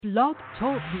Blog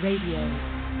Talk Radio.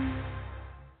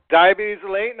 Diabetes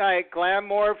Late Night, Glam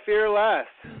More, Fear Less.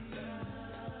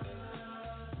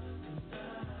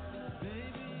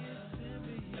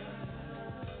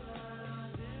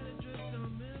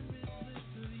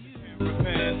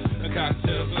 A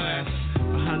cocktail glass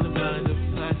behind the blind of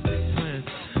plastic plants.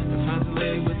 I found a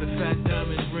lady with a fat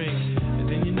diamond ring, and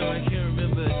then you know I can't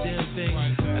remember a damn thing.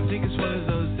 I think it's one of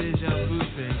those deja vu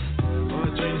things, or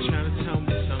a dream trying to tell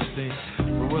me something.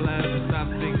 But will I ever stop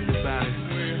thinking about it?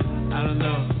 I don't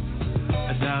know.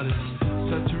 I doubt it.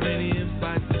 Subterranean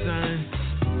by design.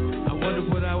 I wonder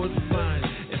what I would find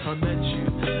if I met you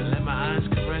and let my eyes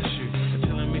caress you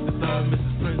until I meet the thought of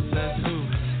Mrs. Princess who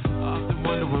I often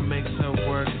wonder what makes her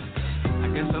work. I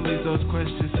guess I'll leave those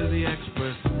questions to the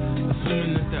experts.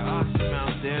 Assuming that they're awesome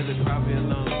out there, they're probably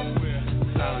alone.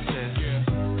 Solitaire.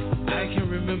 I can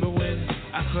remember when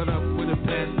I caught up with a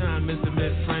pastime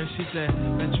intimate friend. She said,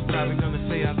 bet you're probably gonna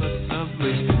say I look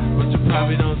lovely, but you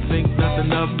probably don't think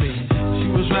nothing of me. She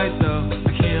was right though,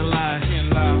 I can't lie.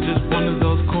 Just one of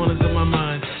those corners of my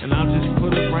mind, and I'll just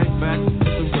put it right back with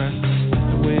the rest.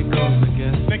 That's the way it goes, I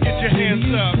guess. Now get your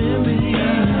hands up.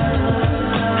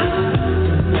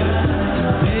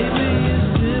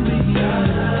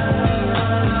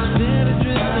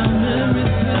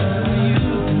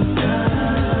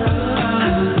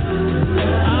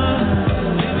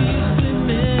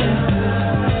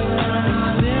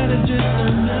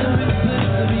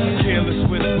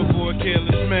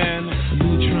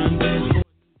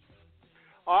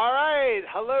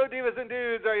 Hello, divas and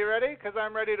dudes. Are you ready? Because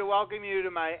I'm ready to welcome you to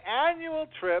my annual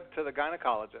trip to the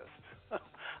gynecologist.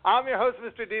 I'm your host,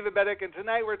 Mr. Divabetic, and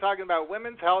tonight we're talking about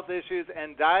women's health issues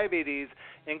and diabetes,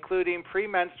 including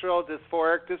premenstrual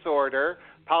dysphoric disorder,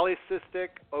 polycystic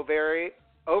ovary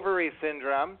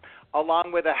syndrome,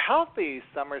 along with a healthy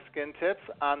summer skin tips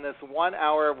on this 1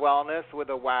 hour of wellness with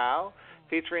a wow,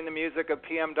 featuring the music of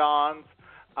PM Dawn's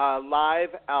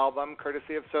live album,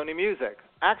 courtesy of SONY Music.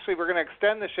 Actually, we're going to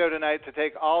extend the show tonight to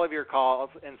take all of your calls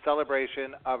in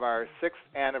celebration of our 6th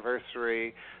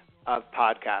anniversary of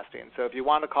podcasting. So if you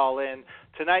want to call in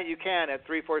tonight, you can at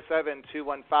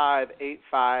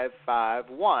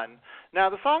 347-215-8551.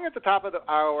 Now, the song at the top of the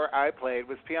hour I played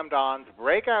was PM Dawn's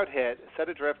breakout hit, Set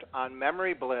Adrift on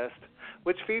Memory Bliss,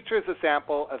 which features a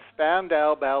sample of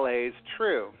Spandau Ballet's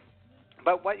True.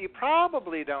 But what you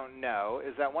probably don't know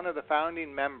is that one of the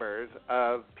founding members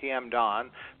of PM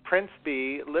Dawn, Prince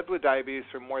B, lived with diabetes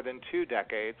for more than 2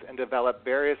 decades and developed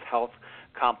various health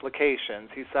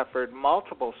complications. He suffered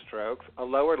multiple strokes, a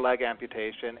lower leg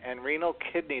amputation, and renal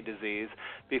kidney disease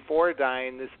before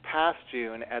dying this past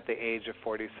June at the age of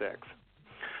 46.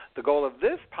 The goal of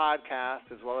this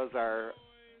podcast, as well as our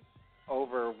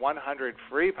over 100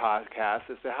 free podcasts,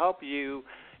 is to help you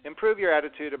improve your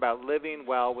attitude about living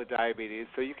well with diabetes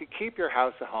so you can keep your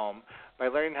house a home by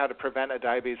learning how to prevent a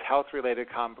diabetes health-related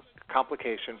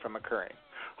complication from occurring.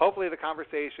 Hopefully the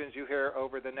conversations you hear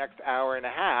over the next hour and a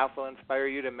half will inspire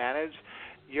you to manage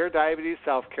your diabetes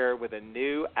self-care with a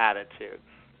new attitude.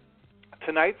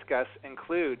 Tonight's guests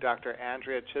include Dr.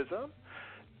 Andrea Chisholm,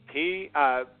 Peak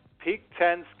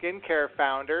 10 Skincare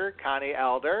founder Connie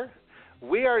Elder,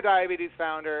 We Are Diabetes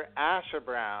founder Asha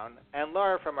Brown, and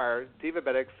Laura from our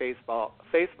Divabetic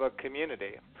Facebook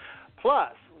community.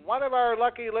 Plus, one of our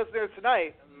lucky listeners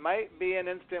tonight might be an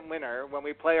instant winner when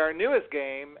we play our newest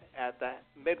game at the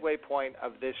midway point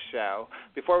of this show.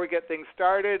 Before we get things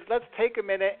started, let's take a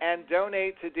minute and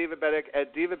donate to Divabetic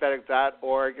at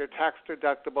divabetic.org. Your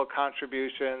tax-deductible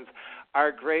contributions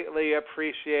are greatly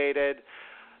appreciated.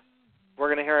 We're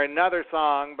going to hear another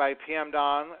song by PM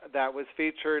Dawn that was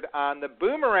featured on the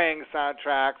Boomerang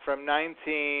soundtrack from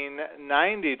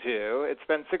 1992. It's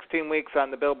been 16 weeks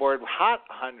on the Billboard Hot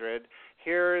 100.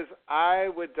 Here's I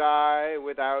Would Die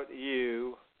Without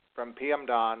You from PM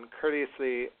Dawn,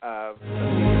 courtesy of...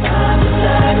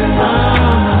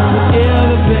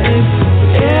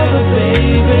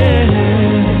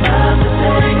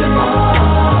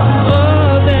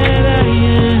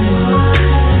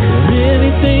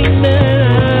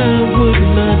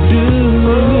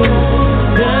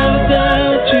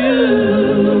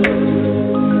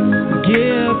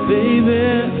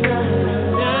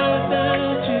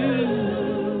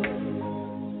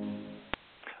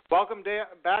 Welcome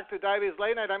back to Diabetes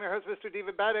Late Night. I'm your host, Mr.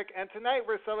 Divabetic, and tonight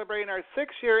we're celebrating our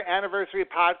 6-year anniversary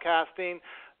podcasting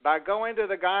by going to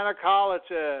the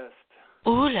gynecologist.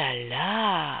 Ooh la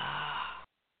la.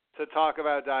 To talk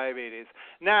about diabetes.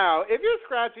 Now, if you're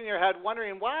scratching your head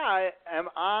wondering why am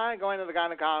I going to the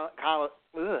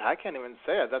I can't even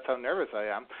say it. That's how nervous I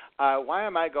am. Why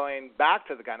am I going back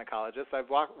to the gynecologist? I've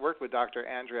worked with Dr.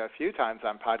 Andrea a few times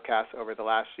on podcasts over the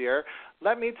last year.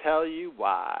 Let me tell you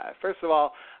why. First of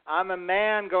all, I'm a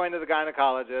man going to the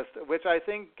gynecologist, which I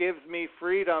think gives me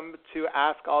freedom to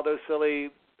ask all those silly,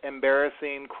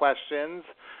 embarrassing questions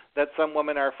that some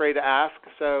women are afraid to ask.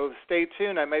 So stay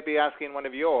tuned. I might be asking one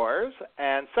of yours.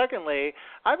 And secondly,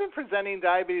 I've been presenting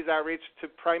diabetes outreach to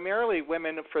primarily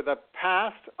women for the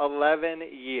past 11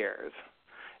 years.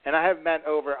 And I have met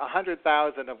over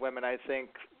 100,000 of women, I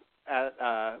think,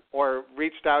 or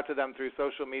reached out to them through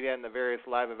social media and the various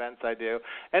live events I do.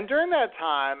 And during that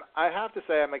time, I have to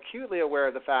say I'm acutely aware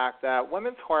of the fact that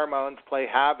women's hormones play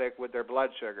havoc with their blood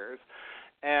sugars.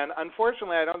 And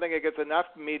unfortunately, I don't think it gets enough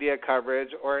media coverage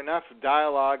or enough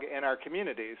dialogue in our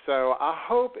community. So I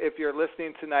hope if you're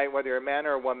listening tonight, whether you're a man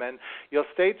or a woman, you'll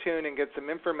stay tuned and get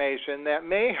some information that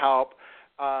may help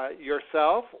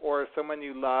yourself or someone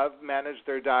you love manage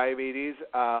their diabetes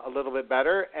a little bit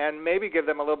better and maybe give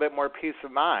them a little bit more peace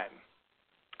of mind.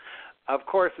 Of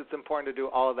course, it's important to do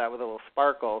all of that with a little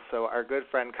sparkle. So our good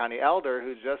friend Connie Elder,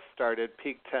 who just started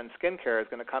Peak 10 Skincare, is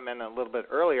going to come in a little bit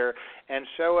earlier and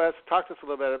talk to us a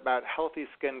little bit about healthy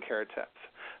skincare tips.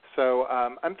 So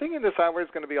I'm thinking this hour is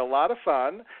going to be a lot of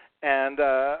fun. And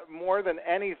more than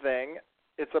anything,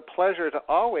 it's a pleasure to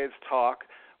always talk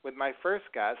with my first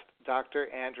guest,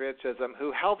 Dr. Andrea Chisholm,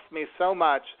 who helps me so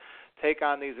much take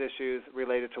on these issues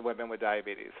related to women with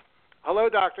diabetes. Hello,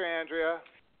 Dr. Andrea.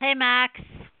 Hey, Max.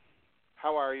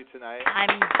 How are you tonight?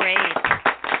 I'm great.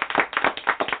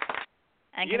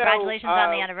 And congratulations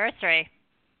on the anniversary.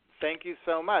 Thank you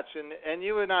so much. And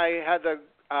you and I had the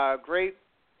great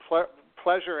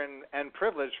pleasure and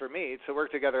privilege for me to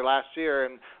work together last year.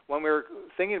 And when we were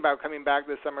thinking about coming back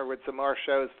this summer with some more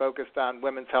shows focused on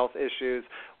women's health issues,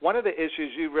 one of the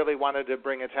issues you really wanted to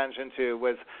bring attention to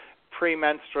was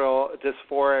premenstrual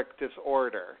dysphoric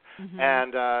disorder,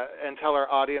 and tell our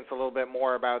audience a little bit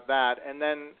more about that. And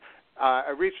then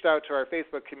I reached out to our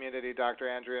Facebook community, Dr.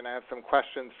 Andrea, and I have some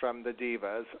questions from the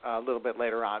divas a little bit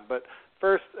later on. But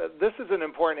first, this is an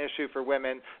important issue for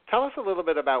women. Tell us a little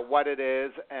bit about what it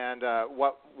is and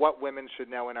what women should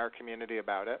know in our community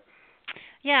about it.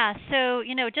 Yeah, so,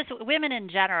 just women in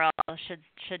general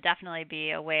should definitely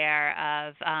be aware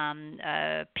of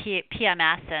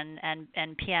PMS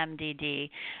and PMDD.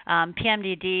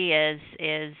 PMDD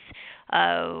is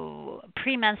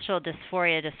premenstrual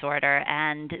dysphoria disorder,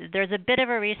 and there's a bit of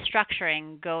a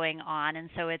restructuring going on, and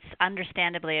so it's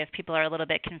understandably if people are a little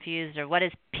bit confused of what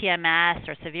is PMS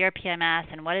or severe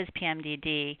PMS and what is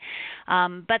PMDD.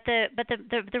 But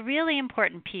the really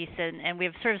important piece, and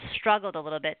we've sort of struggled a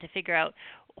little bit to figure out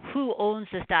who owns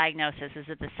this diagnosis. Is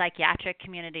it the psychiatric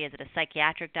community? Is it a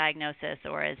psychiatric diagnosis,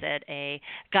 or is it a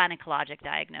gynecologic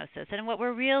diagnosis? And what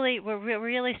we're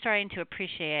really starting to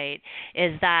appreciate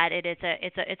is that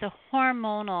it's a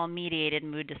hormonal mediated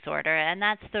mood disorder, and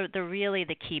that's really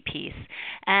the key piece.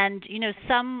 And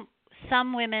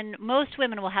most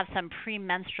women will have some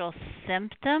premenstrual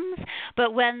symptoms,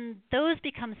 but when those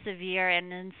become severe,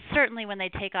 and then certainly when they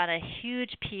take on a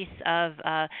huge piece of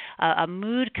a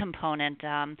mood component,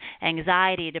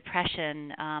 anxiety,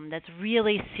 depression, that's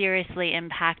really seriously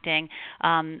impacting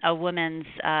a woman's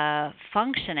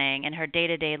functioning in her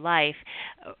day-to-day life,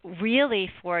 really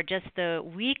for just the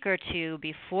week or two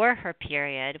before her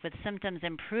period, with symptoms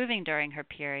improving during her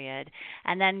period,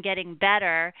 and then getting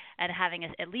better and having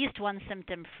at least one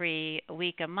symptom-free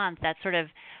week a month, that sort of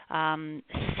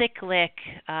cyclic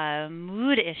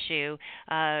mood issue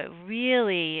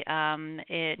really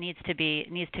it needs to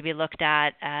be looked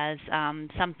at as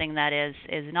something that is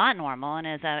not normal and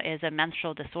is a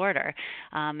menstrual disorder,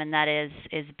 and that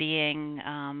is being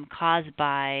caused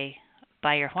by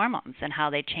your hormones and how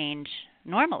they change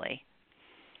normally.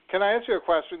 Can I ask you a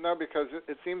question though, because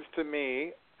it seems to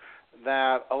me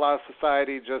that a lot of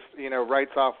society just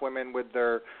writes off women with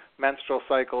their menstrual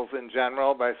cycles in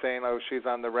general by saying, oh, she's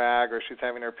on the rag or she's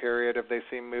having her period if they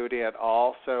seem moody at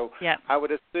all. So yep. I would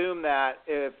assume that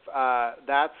if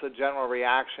that's a general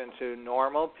reaction to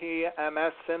normal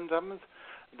PMS symptoms,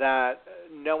 that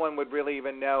no one would really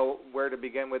even know where to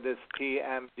begin with this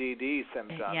PMDD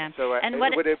symptom. Yeah. So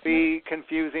would it be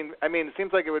confusing? I mean, it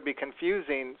seems like it would be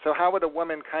confusing. So how would a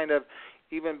woman kind of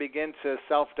even begin to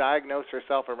self-diagnose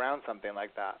herself around something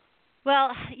like that?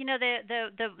 Well,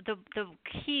 the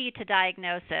key to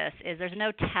diagnosis is there's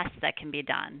no test that can be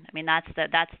done. I mean, that's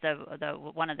the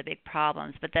one of the big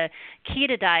problems. But the key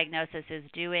to diagnosis is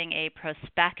doing a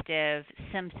prospective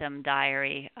symptom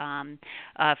diary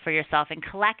for yourself and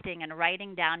collecting and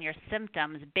writing down your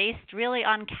symptoms based really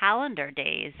on calendar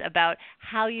days about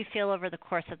how you feel over the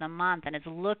course of the month. And it's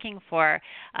looking for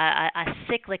a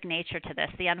cyclic nature to this.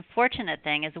 The unfortunate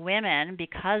thing is women,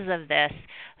 because of this,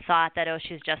 thought that, oh,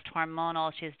 she's just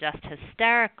hormonal, she's just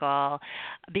hysterical.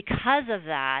 Because of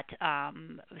that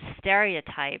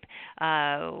stereotype,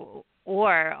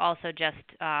 or also just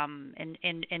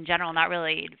in general, not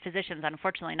really, physicians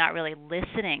unfortunately not really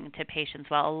listening to patients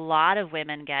well. A lot of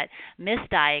women get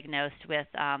misdiagnosed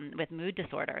with mood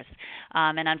disorders,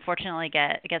 and unfortunately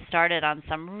get started on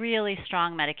some really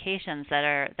strong medications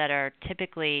that are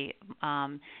typically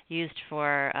used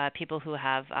for people who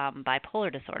have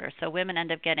bipolar disorder. So women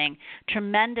end up getting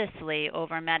tremendously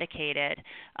over-medicated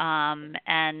and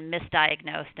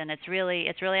misdiagnosed, and it's really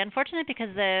unfortunate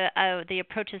because the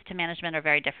approaches to management are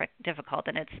very difficult,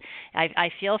 and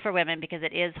I feel for women because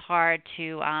it is hard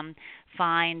to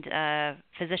find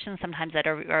physicians sometimes that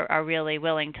are really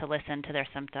willing to listen to their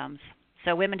symptoms.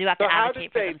 So women do have to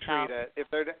advocate for themselves.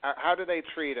 How do they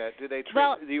treat it? Do they treat?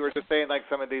 Well, you were just saying like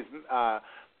some of these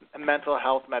mental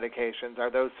health medications.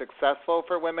 Are those successful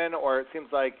for women, or it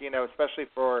seems like especially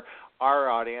for our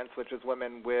audience, which is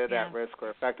women with at risk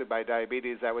or affected by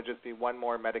diabetes, that would just be one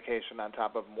more medication on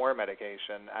top of more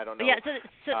medication. I don't know. Yeah.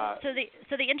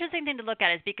 So the interesting thing to look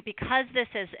at is because this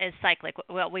is cyclic.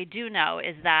 What we do know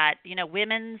is that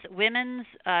women's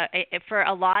for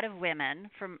a lot of women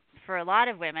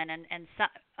and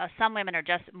some women are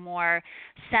just more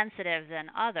sensitive than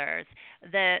others.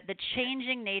 The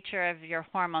changing nature of your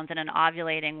hormones in an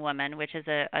ovulating woman, which is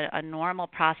a normal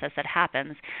process that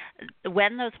happens,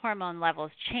 when those hormone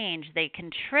levels change, they can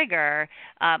trigger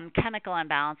chemical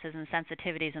imbalances and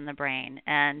sensitivities in the brain.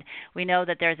 And we know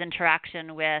that there's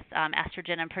interaction with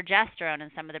estrogen and progesterone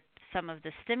and some of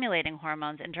the stimulating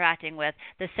hormones interacting with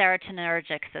the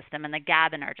serotonergic system and the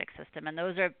GABAergic system, and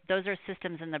those are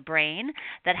systems in the brain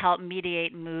that help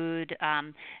mediate mood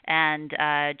and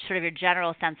sort of your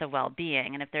general sense of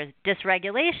well-being. And if there's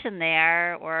dysregulation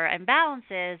there or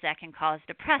imbalances, that can cause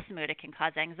depressed mood, it can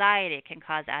cause anxiety, it can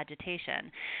cause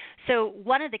agitation. So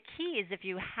one of the keys, if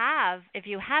you have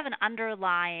an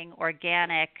underlying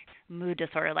organic mood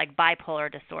disorder like bipolar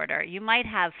disorder, you might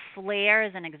have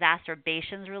flares and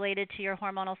exacerbations related to your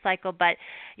hormonal cycle, but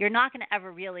you're not going to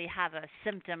ever really have a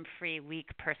symptom-free week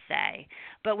per se.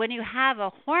 But when you have a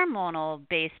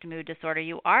hormonal-based mood disorder,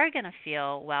 you are going to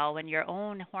feel well when your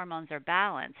own hormones are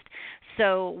balanced.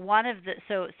 So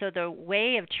the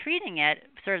way of treating it,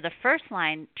 sort of the first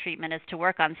line treatment, is to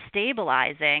work on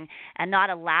stabilizing and not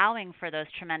allowing for those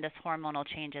tremendous hormonal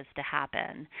changes to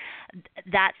happen.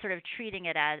 That's sort of treating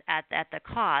it at the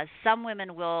cause. Some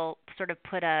women will sort of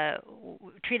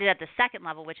treat it at the second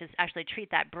level, which is actually treat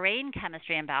that brain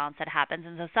chemistry imbalance that happens.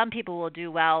 And so some people will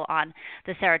do well on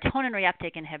the serotonin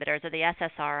reuptake inhibitors or the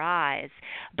SSRIs,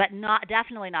 but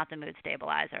definitely not the mood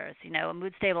stabilizers. A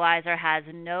mood stabilizer has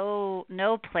no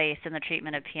place in the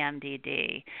treatment of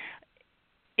PMDD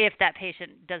if that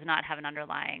patient does not have an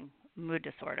underlying mood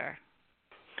disorder.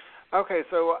 Okay,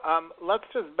 so let's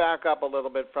just back up a little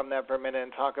bit from that for a minute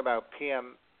and talk about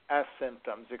PMS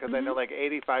symptoms, because I know like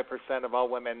 85% of all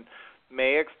women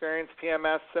may experience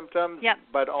PMS symptoms,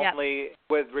 but only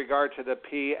with regard to the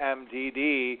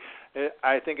PMDD,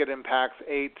 I think it impacts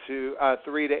 3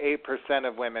 to 8%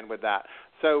 of women with that.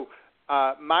 So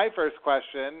my first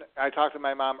question, I talked to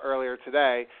my mom earlier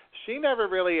today. She never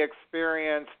really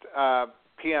experienced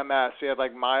PMS. She had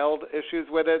like mild issues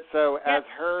with it. So as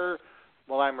her,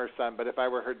 well, I'm her son, but if I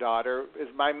were her daughter, is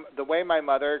the way my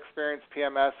mother experienced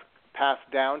PMS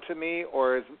passed down to me,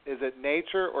 or is it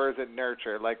nature or is it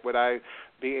nurture? Like, would I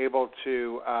be able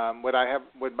to?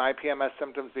 Would my PMS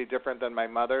symptoms be different than my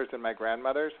mother's and my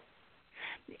grandmother's?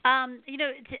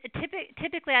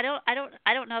 Typically, I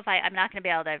don't know if I'm not going to be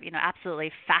able to,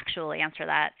 absolutely factually answer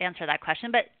that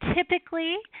question. But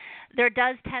typically, there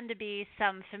does tend to be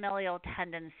some familial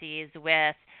tendencies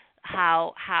with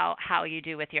how you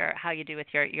do with your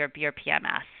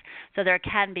PMS. So there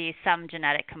can be some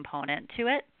genetic component to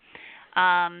it.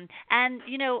 And,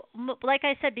 like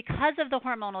I said, because of the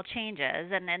hormonal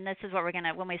changes, and this is what we're going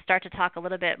to, when we start to talk a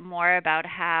little bit more about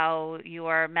how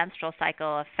your menstrual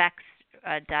cycle affects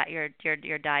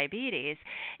your diabetes,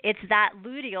 it's that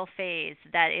luteal phase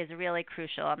that is really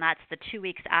crucial, and that's the 2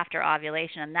 weeks after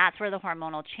ovulation, and that's where the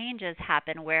hormonal changes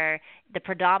happen, where the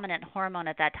predominant hormone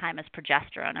at that time is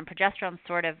progesterone, and progesterone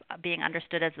sort of being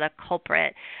understood as the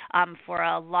culprit for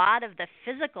a lot of the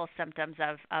physical symptoms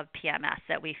of PMS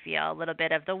that we feel, a little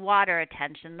bit of the water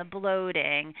retention, the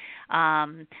bloating, a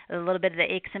little bit of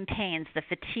the aches and pains, the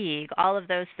fatigue. All of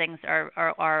those things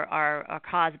are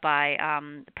caused by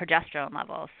progesterone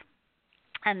levels.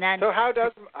 And then, so how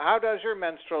does your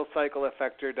menstrual cycle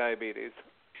affect your diabetes?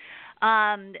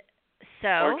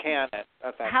 Or can it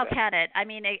affect how it? can it? I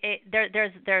mean,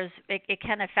 it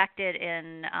can affect it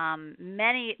in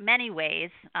many ways.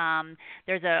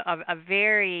 There's a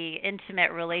very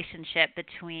intimate relationship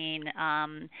between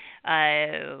in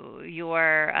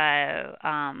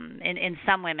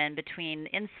some women between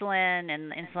insulin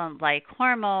and insulin-like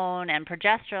hormone and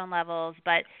progesterone levels,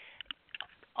 but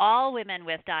all women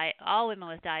with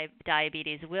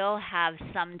diabetes will have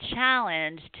some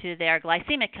challenge to their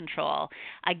glycemic control,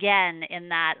 again, in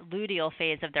that luteal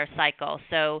phase of their cycle.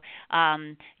 So,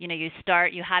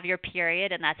 you have your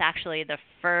period, and that's actually the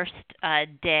first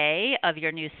day of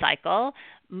your new cycle.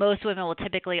 Most women will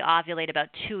typically ovulate about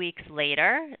 2 weeks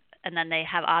later, and then they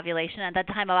have ovulation. At that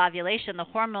time of ovulation, the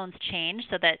hormones change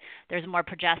so that there's more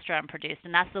progesterone produced,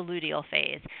 and that's the luteal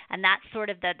phase. And that's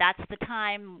that's the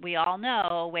time we all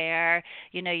know where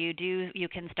you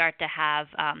can start to have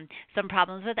some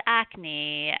problems with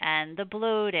acne and the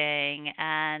bloating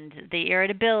and the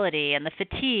irritability and the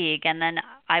fatigue. And then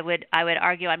I would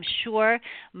argue, I'm sure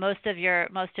most of your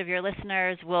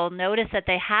listeners will notice that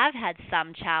they have had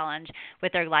some challenge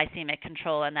with their glycemic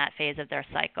control in that phase of their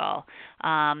cycle.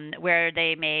 Where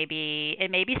it may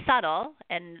be subtle,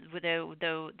 and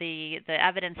the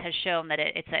evidence has shown that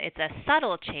it's a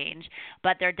subtle change,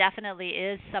 but there definitely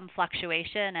is some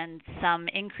fluctuation and some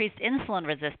increased insulin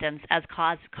resistance as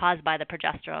caused by the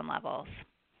progesterone levels.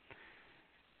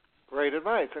 Great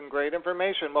advice and great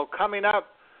information. Well, coming up,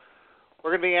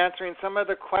 we're going to be answering some of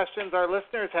the questions our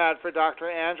listeners had for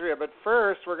Dr. Andrea, but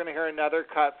first we're going to hear another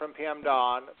cut from PM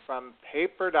Dawn from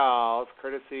Paper Dolls,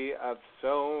 courtesy of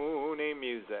SONY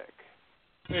Music.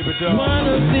 Paper Dolls. One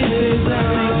of these days I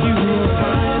think you will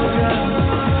find a girl.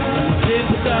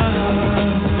 Paper Dolls.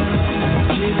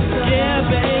 Yeah,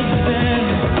 baby.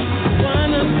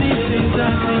 One of these days I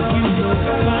think you will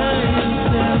find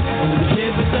yourself a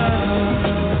paper doll.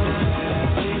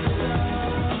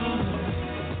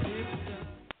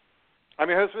 I'm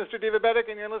your host, Mr. Divabetic,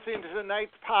 and you're listening to the Nite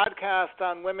podcast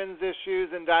on women's issues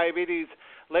and diabetes.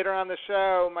 Later on the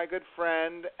show, my good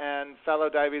friend and fellow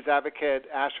diabetes advocate,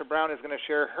 Asha Brown, is going to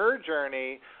share her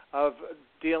journey of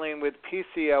dealing with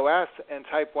PCOS and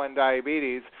type 1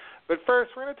 diabetes. But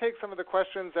first, we're going to take some of the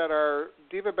questions that our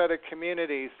Divabetic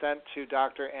community sent to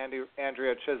Dr.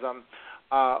 Andrea Chisholm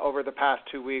over the past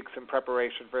 2 weeks in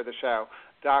preparation for the show.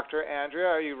 Dr. Andrea,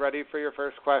 are you ready for your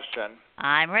first question?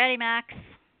 I'm ready, Max.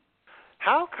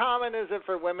 How common is it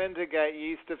for women to get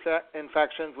yeast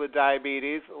infections with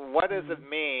diabetes? What does it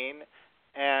mean,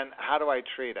 and how do I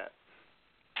treat it?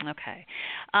 Okay.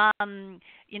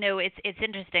 It's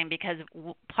interesting because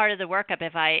part of the workup,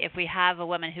 if we have a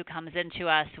woman who comes into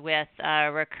us with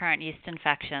recurrent yeast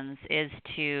infections, is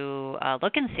to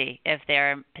look and see if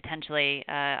they're potentially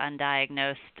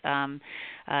undiagnosed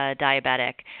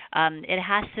diabetic. It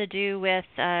has to do with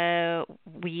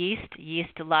yeast.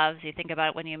 Yeast loves, you think about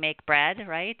it when you make bread,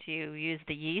 right? You use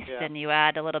the yeast and you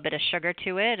add a little bit of sugar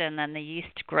to it, and then the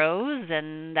yeast grows,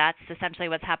 and that's essentially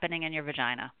what's happening in your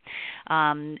vagina.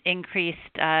 Increased,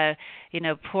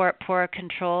 poor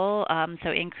control,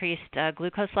 so increased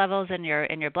glucose levels in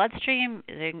your bloodstream,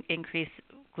 increased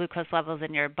glucose levels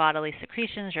in your bodily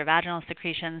secretions, your vaginal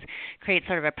secretions, create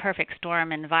sort of a perfect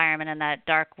storm environment in that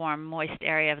dark, warm, moist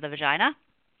area of the vagina.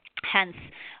 Hence,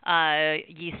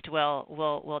 yeast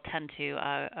will tend to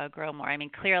grow more. I mean,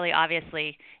 clearly,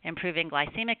 obviously, improving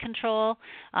glycemic control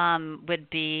would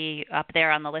be up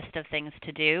there on the list of things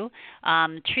to do.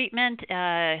 Treatment,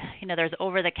 there's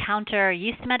over-the-counter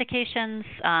yeast medications.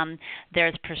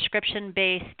 There's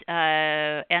prescription-based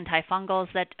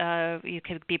antifungals that you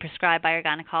could be prescribed by your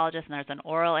gynecologist, and there's an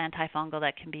oral antifungal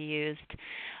that can be used.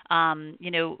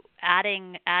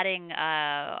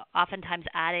 Oftentimes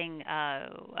adding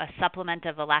a supplement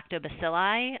of a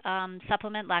lactobacilli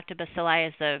supplement. Lactobacilli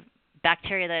is the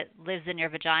bacteria that lives in your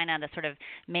vagina that sort of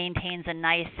maintains a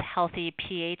nice, healthy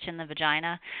pH in the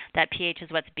vagina. That pH is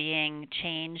what's being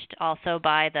changed also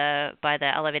by the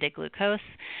elevated glucose.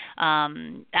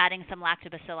 Adding some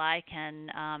lactobacilli can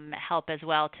help as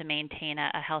well to maintain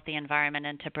a healthy environment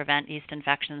and to prevent yeast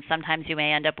infections. Sometimes you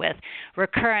may end up with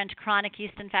recurrent chronic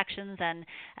yeast infections, and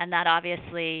that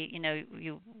obviously,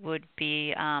 you would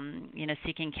be,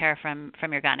 seeking care from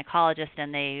your gynecologist,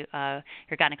 and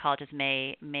your gynecologist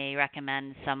may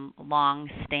recommend some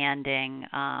long-standing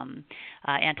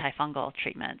antifungal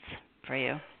treatments for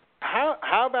you.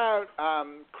 How about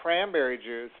cranberry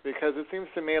juice? Because it seems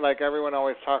to me like everyone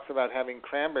always talks about having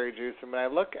cranberry juice, and when I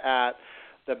look at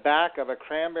the back of a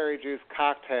cranberry juice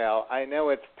cocktail, I know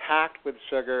it's packed with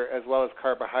sugar as well as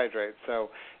carbohydrates.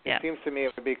 So it seems to me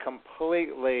it would be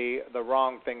completely the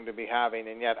wrong thing to be having,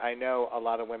 and yet I know a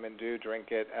lot of women do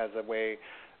drink it as a way,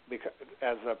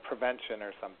 as a prevention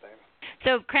or something.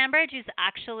 So cranberry juice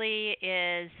actually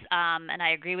is, and I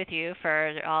agree with you,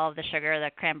 for all of the sugar, the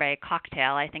cranberry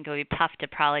cocktail, I think it would be tough to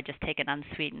probably just take an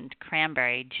unsweetened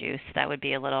cranberry juice. That would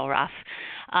be a little rough.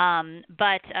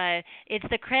 But it's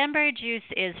the cranberry juice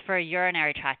is for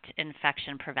urinary tract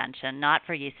infection prevention, not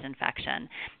for yeast infection.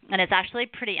 And it's actually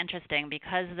pretty interesting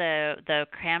because the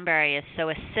cranberry is so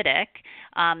acidic,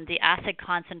 the acid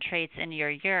concentrates in your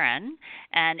urine,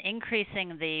 and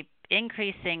decreasing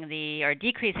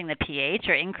the pH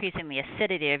or increasing the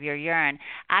acidity of your urine,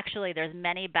 actually there's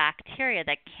many bacteria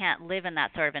that can't live in that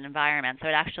sort of an environment. So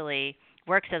it actually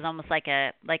works as almost like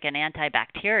an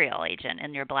antibacterial agent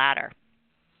in your bladder.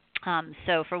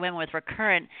 So for women with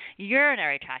recurrent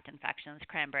urinary tract infections,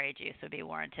 cranberry juice would be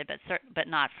warranted, but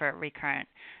not for recurrent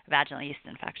vaginal yeast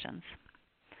infections.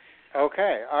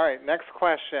 Okay. All right. Next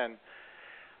question.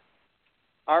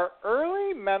 Are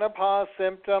early menopause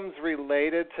symptoms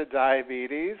related to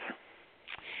diabetes?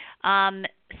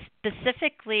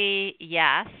 Specifically,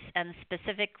 yes, and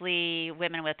specifically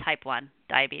women with type 1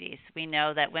 diabetes. We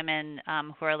know that women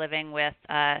who are living with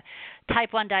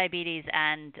type 1 diabetes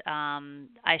and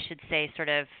I should say sort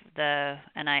of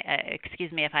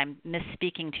excuse me if I'm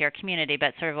misspeaking to your community,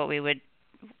 but sort of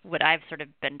what I've sort of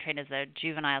been trained as a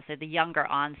juvenile, so the younger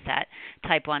onset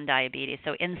type 1 diabetes,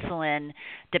 so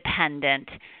insulin-dependent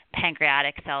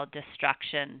pancreatic cell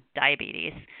destruction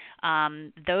diabetes.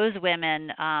 Those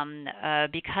women,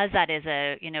 because that is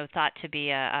thought to be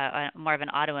a more of an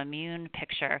autoimmune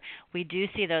picture, we do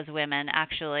see those women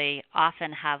actually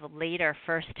often have later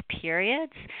first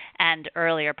periods and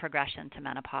earlier progression to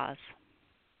menopause.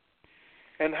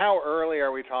 And how early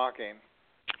are we talking?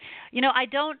 I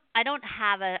don't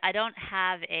have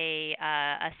a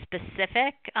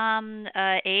specific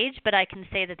age, but I can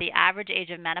say that the average age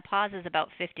of menopause is about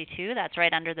 52. That's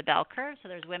right under the bell curve. So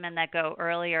there's women that go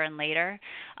earlier and later.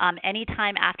 Any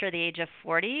time after the age of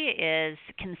 40 is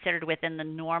considered within the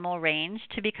normal range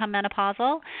to become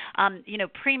menopausal.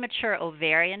 Premature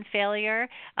ovarian failure,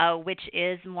 which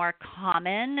is more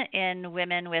common in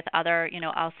women with other,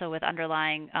 also with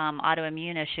underlying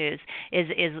autoimmune issues,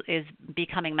 is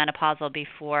becoming menopausal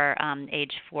before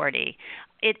age 40.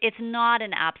 It's not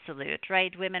an absolute,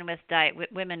 right? Women with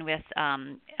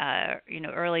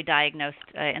early diagnosed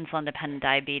insulin-dependent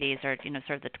diabetes, or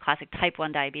sort of the classic type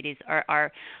 1 diabetes,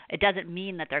 are it doesn't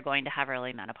mean that they're going to have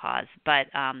early menopause, but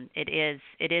it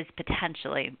is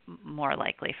potentially more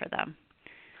likely for them.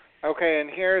 Okay, and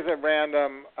here's a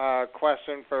random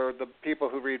question for the people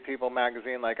who read People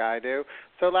magazine like I do.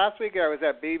 So last week I was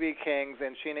at B.B. King's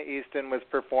and Sheena Easton was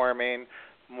performing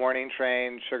Morning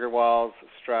Train, Sugar Walls,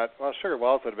 Strut. Well, Sugar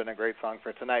Walls would have been a great song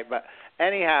for tonight. But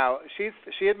anyhow,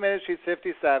 she admitted she's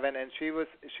 57 and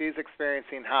she's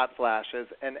experiencing hot flashes.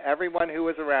 And everyone who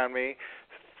was around me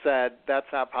said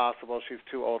that's not possible. She's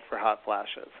too old for hot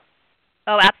flashes.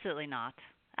 Oh, absolutely not.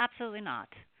 Absolutely not.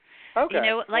 Okay.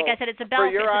 I said, it's a bell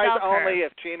curve. For your eyes only,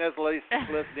 if Gina's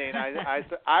listening.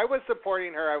 I was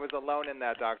supporting her. I was alone in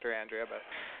that, Dr. Andrea, but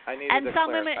I needed to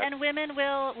clarify.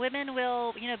 Women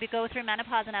will go through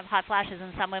menopause and have hot flashes,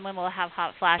 and some women will have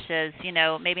hot flashes,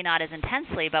 maybe not as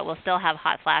intensely, but will still have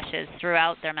hot flashes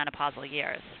throughout their menopausal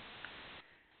years.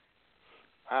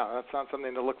 Wow, that's not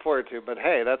something to look forward to, but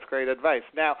hey, that's great advice.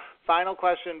 Now, final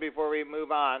question before we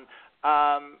move on.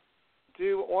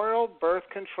 Do oral birth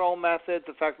control methods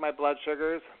affect my blood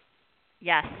sugars?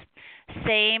 Yes.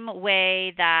 same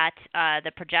way that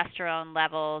the progesterone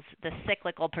levels, the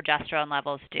cyclical progesterone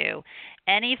levels do.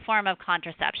 Any form of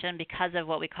contraception, because of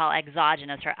what we call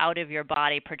exogenous or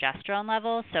out-of-your-body progesterone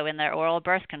levels, so in the oral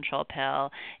birth control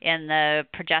pill, in the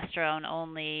progesterone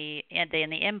only, in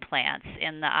the implants,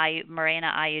 in the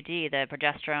Mirena IUD, the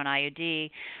progesterone IUD,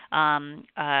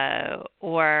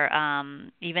 or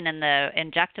even in the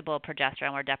injectable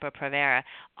progesterone or Depo-Provera,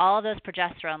 all of those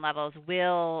progesterone levels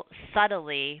will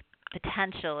subtly,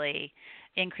 potentially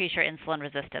increase your insulin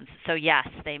resistance. So yes,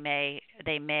 they may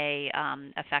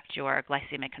affect your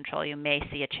glycemic control. You may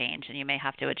see a change, and you may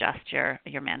have to adjust your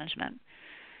management.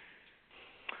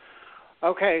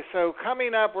 Okay, so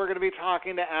coming up, we're going to be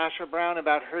talking to Asha Brown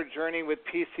about her journey with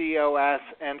PCOS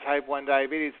and type 1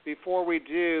 diabetes. Before we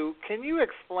do, can you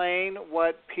explain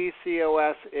what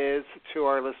PCOS is to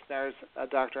our listeners,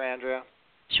 Dr. Andrea?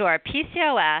 Sure.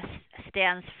 PCOS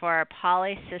stands for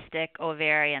polycystic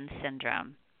ovarian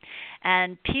syndrome.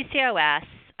 And PCOS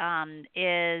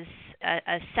is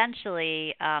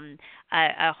essentially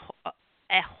a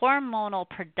hormonal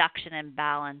production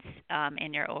imbalance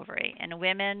in your ovary. And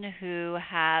women who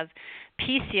have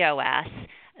PCOS,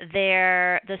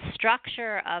 the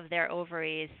structure of their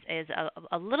ovaries is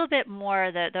a little bit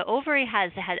more. The ovary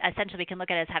has essentially, we can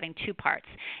look at it as having two parts.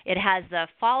 It has the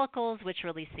follicles, which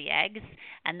release the eggs,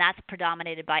 and that's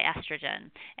predominated by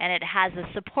estrogen. And it has the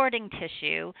supporting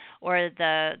tissue, or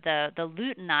the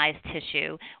luteinized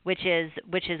tissue, which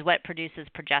is what produces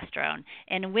progesterone.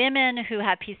 In women who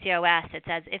have PCOS, it's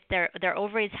as if their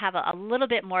ovaries have a little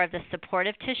bit more of the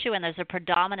supportive tissue, and there's a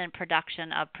predominant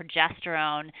production of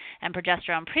progesterone and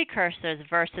progesterone precursors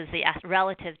versus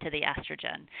relative to the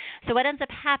estrogen. So what ends up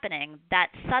happening, that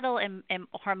subtle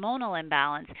hormonal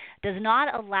imbalance does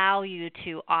not allow you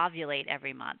to ovulate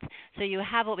every month. So you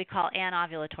have what we call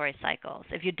anovulatory cycles.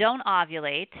 If you don't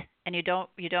ovulate and you don't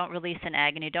release an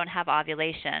egg and you don't have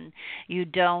ovulation, you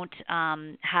don't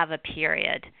have a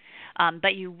period.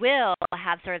 But you will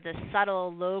have sort of this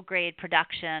subtle low-grade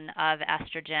production of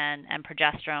estrogen and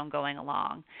progesterone going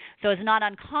along. So it's not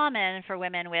uncommon for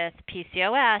women with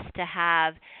PCOS to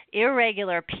have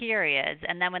irregular periods,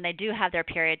 and then when they do have their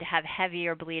period, to have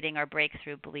heavier bleeding or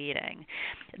breakthrough bleeding.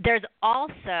 There's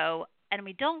also, and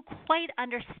we don't quite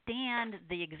understand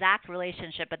the exact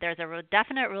relationship, but there's a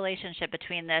definite relationship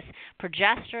between this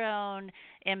progesterone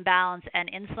imbalance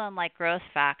and insulin-like growth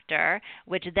factor,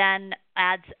 which then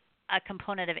adds a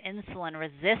component of insulin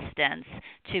resistance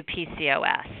to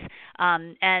PCOS.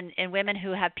 And in women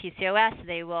who have PCOS,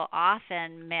 they will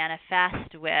often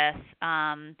manifest with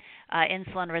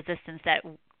insulin resistance that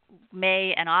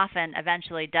may and often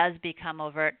eventually does become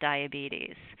overt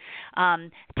diabetes.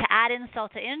 To add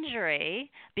insult to injury,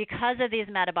 because of these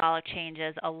metabolic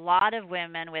changes, a lot of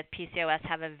women with PCOS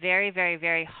have a very, very,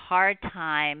 very hard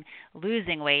time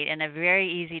losing weight and a very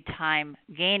easy time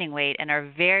gaining weight, and are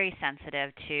very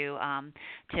sensitive to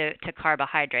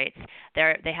carbohydrates.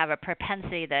 They have a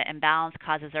propensity, the imbalance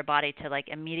causes their body to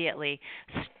immediately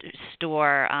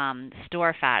store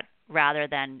fat rather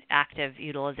than active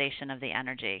utilization of the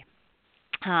energy.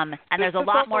 And there's a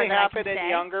lot more that I can say. Does this only happen in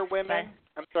younger women?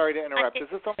 I'm sorry to interrupt. Does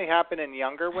this only happen in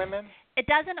younger women? It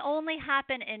doesn't only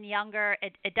happen in younger.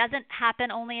 It doesn't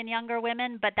happen only in younger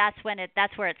women, but that's where it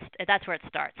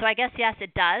starts. So I guess yes,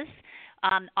 it does.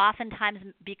 Oftentimes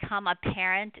become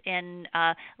apparent in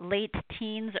late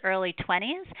teens, early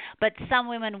 20s, but some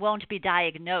women won't be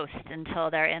diagnosed until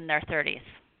they're in their 30s.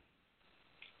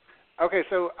 Okay,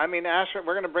 so, Asha,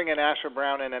 we're going to bring in Asha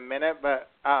Brown in a minute, but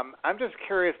I'm just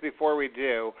curious before we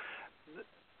do.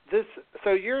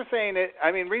 So you're saying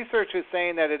research is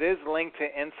saying that it is linked to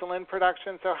insulin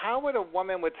production. So how would a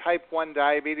woman with type 1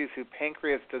 diabetes whose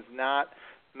pancreas does not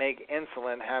make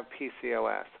insulin have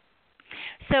PCOS?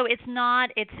 So it's not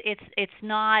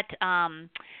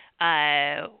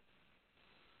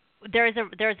there's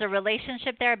a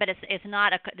relationship there, but it's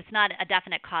not a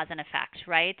definite cause and effect,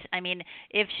 right?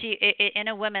 If she in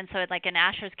a woman, so like in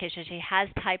Asher's case, if she has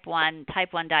type 1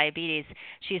 diabetes,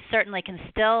 she certainly can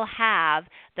still have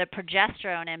the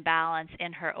progesterone imbalance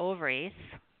in her ovaries.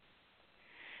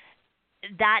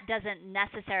 That doesn't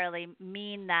necessarily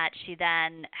mean that she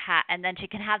then and then she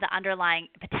can have the underlying,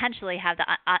 potentially have the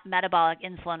metabolic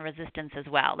insulin resistance as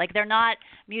well. They're not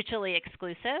mutually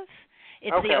exclusive.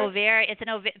 It's okay.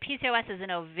 PCOS is an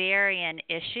ovarian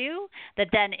issue that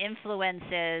then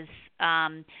influences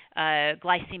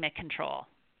glycemic control.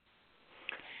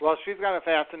 Well, she's got a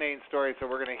fascinating story, so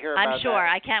we're going to hear about that. I'm sure.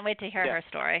 I can't wait to hear her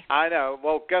story. I know.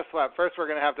 Well, guess what? First, we're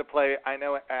going to have to play. I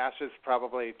know Asha's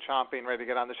probably chomping, ready to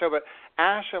get on the show, but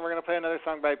Asha, we're going to play another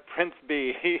song by Prince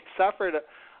B. He suffered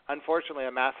unfortunately,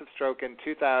 a massive stroke in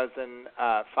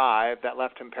 2005 that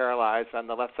left him paralyzed on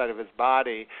the left side of his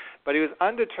body. But he was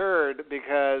undeterred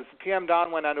because PM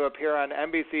Dawn went on to appear on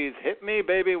NBC's Hit Me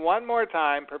Baby One More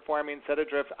Time, performing Set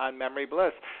Adrift on Memory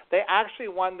Bliss. They actually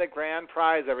won the grand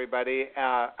prize, everybody,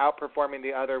 outperforming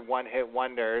the other one-hit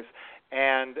wonders,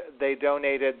 and they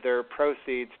donated their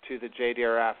proceeds to the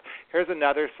JDRF. Here's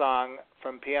another song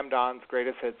from PM Dawn's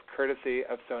greatest hits, courtesy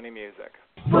of SONY Music.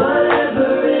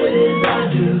 Whatever it is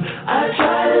I do, I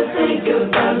try to think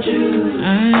about you.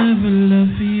 I have a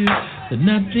love for you, but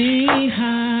nothing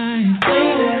hides.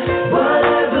 Baby,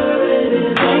 whatever it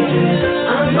is I do,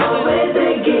 I'm always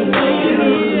thinking of you.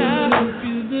 I hope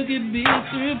you look at me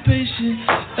through patience.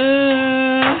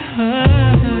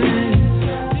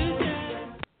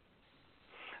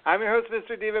 I'm your host,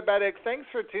 Mr. Divabetic. Thanks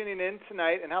for tuning in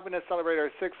tonight and helping us celebrate our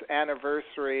 6th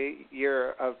anniversary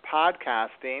year of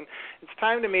podcasting. It's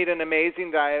time to meet an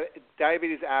amazing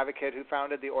diabetes advocate who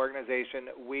founded the organization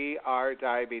We Are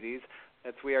Diabetes.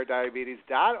 That's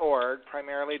wearediabetes.org,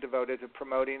 primarily devoted to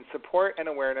promoting support and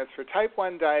awareness for type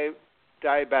 1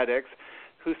 diabetics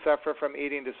who suffer from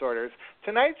eating disorders.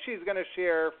 Tonight she's going to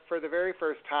share for the very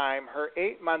first time her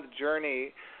 8-month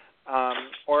journey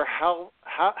or health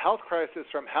crisis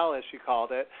from hell, as she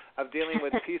called it, of dealing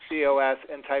with PCOS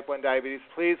and type 1 diabetes.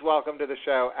 Please welcome to the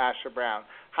show, Asha Brown.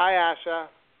 Hi, Asha.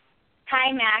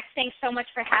 Hi, Max. Thanks so much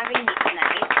for having me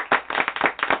tonight.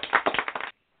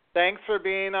 Thanks for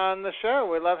being on the show.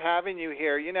 We love having you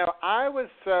here. You know, I was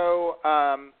so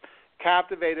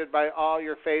captivated by all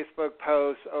your Facebook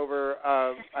posts over,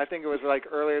 I think it was like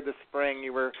earlier this spring.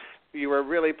 You were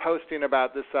really posting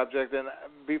about this subject, and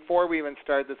before we even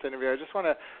start this interview, I just want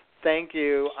to thank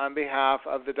you on behalf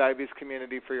of the diabetes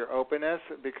community for your openness,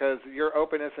 because your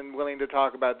openness and willing to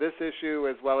talk about this issue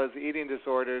as well as eating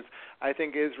disorders, I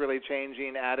think is really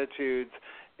changing attitudes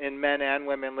in men and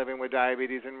women living with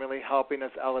diabetes and really helping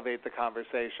us elevate the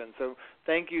conversation. So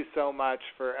thank you so much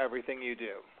for everything you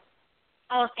do.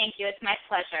 Oh, thank you. It's my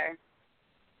pleasure.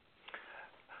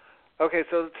 Okay,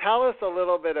 so tell us a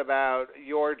little bit about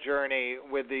your journey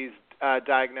with these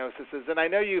diagnoses. And I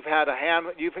know you've had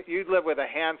you live with a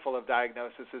handful of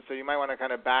diagnoses, so you might want to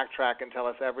kind of backtrack and tell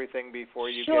us everything before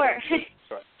you get into it.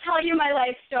 Sure. Tell you my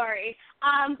life story.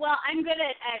 Well, I'm good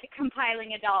at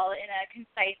compiling it all in a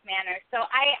concise manner. So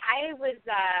I was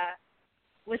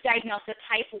diagnosed with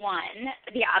type 1,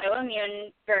 the autoimmune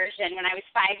version, when I was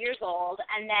 5 years old.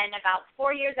 And then about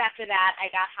 4 years after that, I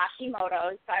got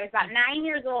Hashimoto's. So I was about 9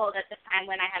 years old at the time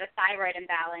when I had a thyroid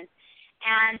imbalance.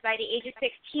 And by the age of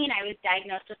 16, I was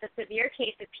diagnosed with a severe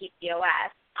case of PCOS.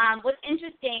 What's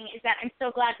interesting is that I'm so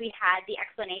glad we had the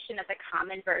explanation of the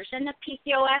common version of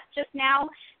PCOS just now,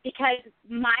 because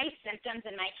my symptoms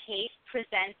and my case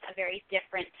presents a very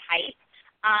different type.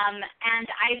 And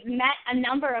I've met a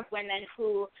number of women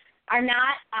who are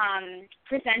not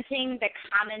presenting the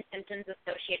common symptoms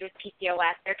associated with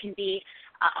PCOS. There can be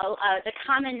the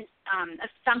common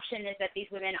assumption is that these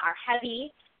women are heavy,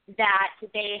 that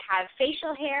they have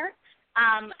facial hair,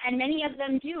 and many of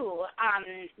them do,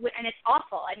 and it's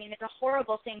awful. I mean, it's a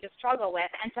horrible thing to struggle with,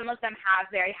 and some of them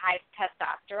have very high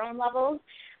testosterone levels.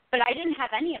 But I didn't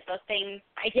have any of those things.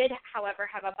 I did, however,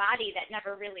 have a body that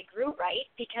never really grew right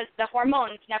because the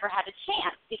hormones never had a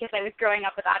chance because I was growing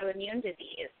up with autoimmune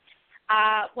disease.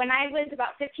 When I was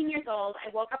about 15 years old,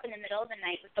 I woke up in the middle of the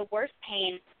night with the worst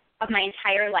pain of my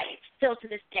entire life, still to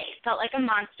this day. It felt like a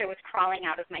monster was crawling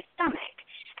out of my stomach.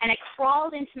 And I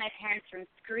crawled into my parents' room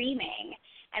screaming,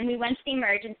 and we went to the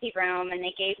emergency room, and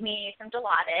they gave me some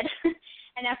Dilaudid.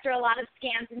 And after a lot of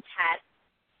scans and tests,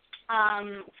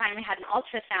 finally had an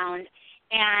ultrasound,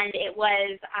 and it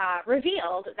was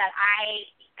revealed that I,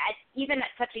 even at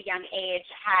such a young age,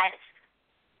 had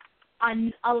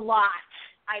a lot,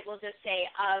 I will just say,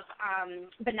 of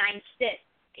benign cysts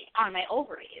on my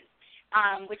ovaries,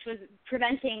 which was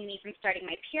preventing me from starting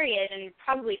my period and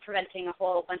probably preventing a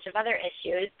whole bunch of other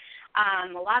issues,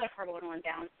 a lot of hormonal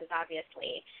imbalances,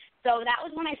 obviously. So that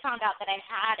was when I found out that I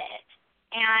had it.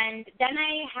 And then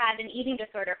I had an eating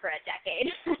disorder for a decade.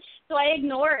 So I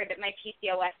ignored my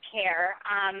PCOS care.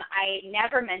 I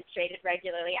never menstruated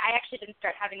regularly. I actually didn't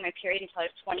start having my period until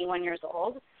I was 21 years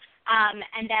old.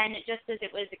 And then just as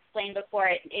it was explained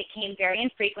before, it came very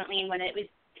infrequently, and when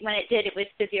it did, it was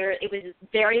severe. It was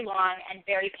very long and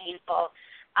very painful.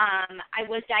 I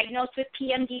was diagnosed with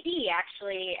PMDD,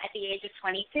 actually, at the age of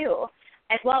 22,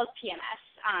 as well as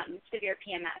PMS, severe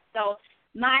PMS. So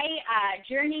my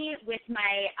journey with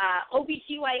my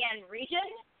OBGYN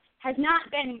region has not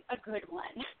been a good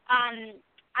one.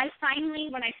 I finally,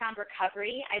 when I found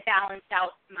recovery, I balanced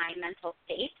out my mental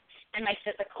state and my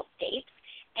physical state.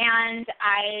 and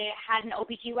I had an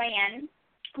OBGYN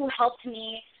who helped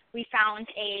me. We found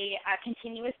a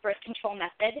continuous birth control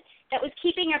method that was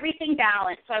keeping everything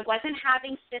balanced, so I wasn't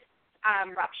having cyst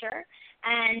rupture,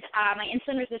 and my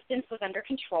insulin resistance was under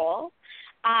control.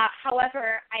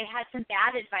 However, I had some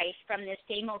bad advice from this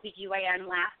same OBGYN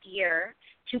last year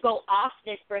to go off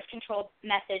this birth control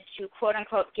method to,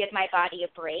 quote-unquote, give my body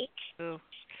a break. Ooh.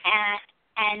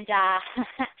 And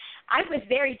I was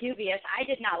very dubious. I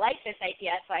did not like this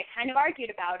idea, so I kind of argued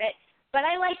about it. But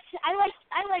I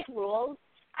like rules.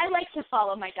 I like to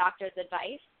follow my doctor's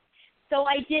advice. So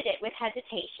I did it with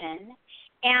hesitation.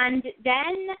 And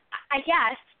then, I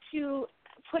guess, to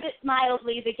put it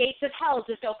mildly, the gates of hell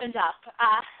just opened up.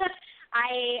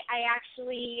 I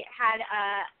actually had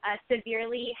a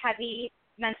severely heavy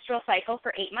menstrual cycle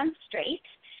for 8 months straight.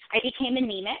 I became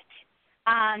anemic.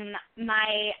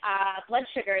 My blood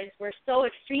sugars were so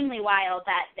extremely wild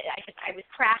that I was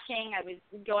crashing. I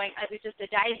was just a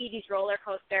diabetes roller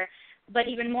coaster. But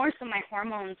even more so, my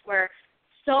hormones were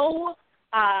so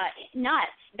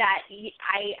nuts that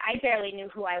I barely knew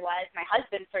who I was. My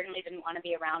husband certainly didn't want to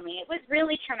be around me. It was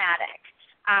really traumatic.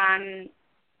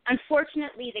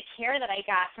 Unfortunately, the care that I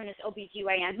got from this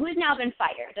OBGYN, who has now been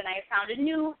fired, and I have found a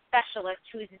new specialist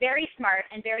who is very smart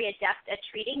and very adept at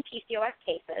treating PCOS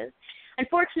cases.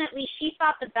 Unfortunately, she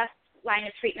thought the best line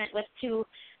of treatment was to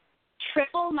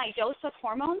triple my dose of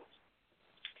hormones.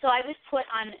 So I was put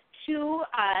on two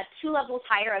levels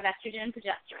higher of estrogen and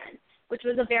progesterone, which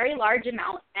was a very large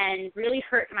amount and really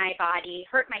hurt my body,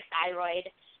 hurt my thyroid,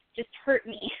 just hurt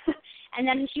me. And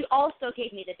then she also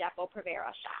gave me the Depo-Provera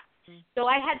shot. So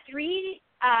I had 3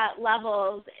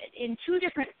 levels in 2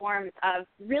 different forms of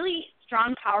really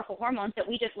strong, powerful hormones that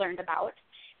we just learned about,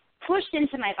 pushed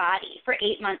into my body for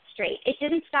 8 months straight. It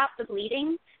didn't stop the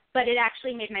bleeding, but it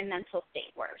actually made my mental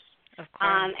state worse,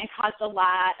 and caused a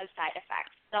lot of side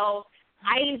effects. So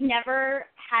I've never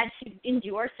had to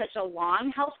endure such a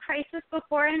long health crisis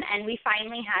before, and we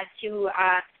finally had to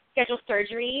schedule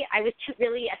surgery. I was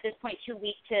really, at this point, too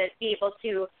weak to be able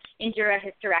to endure a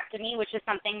hysterectomy, which is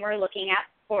something we're looking at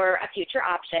for a future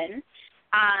option,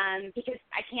 because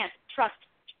I can't trust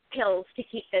pills to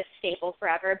keep this stable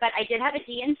forever. But I did have a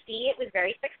DNC. It was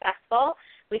very successful.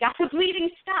 We got the bleeding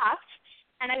stopped,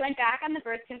 and I went back on the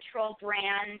birth control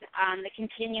brand, the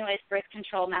continuous birth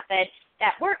control method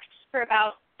that worked for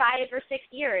about 5 or 6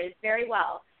 years very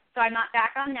well. So I'm not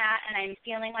back on that, and I'm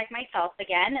feeling like myself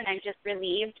again, and I'm just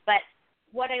relieved. But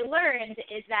what I learned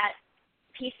is that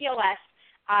PCOS,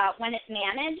 when it's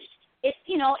managed, it's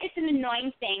an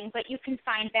annoying thing, but you can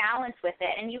find balance with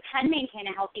it, and you can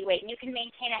maintain a healthy weight, and you can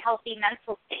maintain a healthy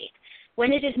mental state.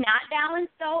 When it is not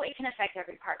balanced, though, it can affect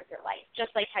every part of your life,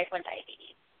 just like type 1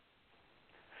 diabetes.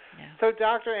 Yeah. So,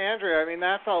 Dr. Andrea, I mean,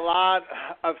 that's a lot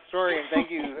of story, and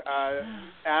thank you,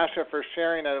 Asha, for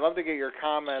sharing it. I'd love to get your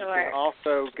comments and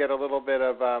also get a little bit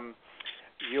of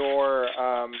your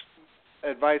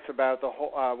advice about the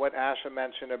whole, what Asha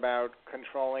mentioned about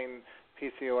controlling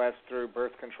PCOS through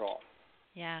birth control.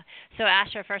 Yeah. So,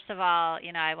 Asha, first of all,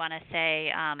 I want to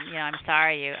say, I'm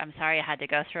sorry you had to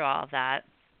go through all of that.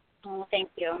 Oh, thank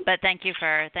you. But thank you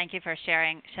for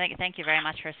sharing. Thank you very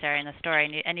much for sharing the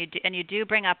story. And you do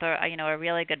bring up a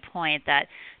really good point that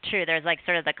true. There's like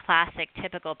sort of the classic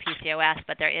typical PCOS,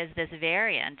 but there is this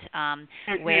variant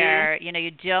where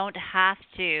you don't have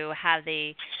to have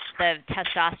the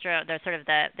testosterone,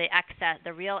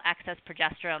 the real excess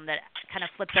progesterone that kind of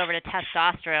flips over to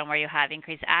testosterone, where you have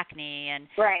increased acne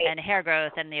and hair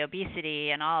growth and the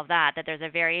obesity and all of that. That there's a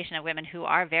variation of women who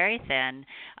are very thin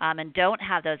and don't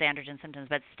have those androgen symptoms,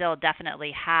 but still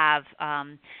definitely have,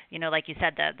 like you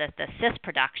said, the cyst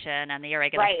production and the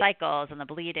irregular cycles and the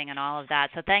bleeding and all of that.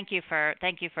 So thank you for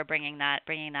bringing that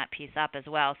piece up as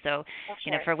well. So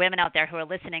for women out there who are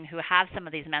listening who have some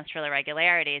of these menstrual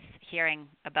irregularities, hearing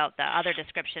about the other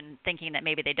description, thinking that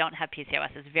maybe they don't have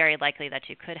PCOS, is very likely that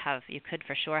you could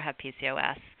for sure have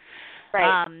PCOS.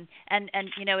 Right. And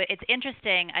it's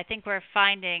interesting. I think we're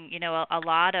finding, a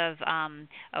lot of,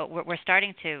 we're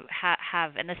starting to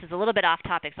have, and this is a little bit off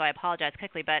topic, so I apologize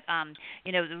quickly, but,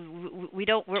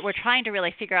 we're trying to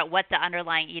really figure out what the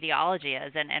underlying etiology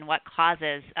is and what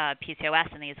causes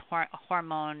PCOS and these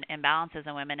hormone imbalances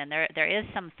in women. And there is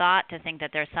some thought to think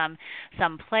that there's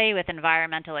some play with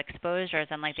environmental exposures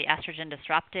and like the estrogen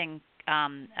disrupting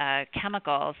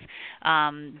chemicals,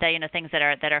 that things that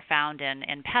are found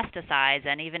in pesticides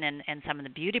and even in some of the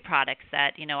beauty products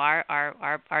that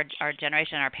our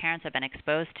generation, our parents have been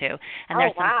exposed to. And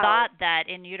there's some thought that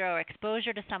in utero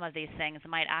exposure to some of these things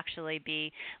might actually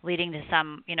be leading to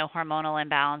some hormonal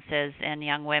imbalances in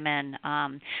young women.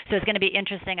 So it's going to be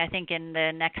interesting, I think, in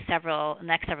the next several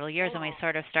years when we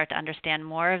sort of start to understand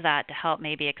more of that to help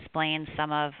maybe explain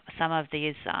some of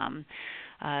these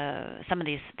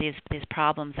these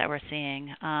problems that we're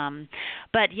seeing.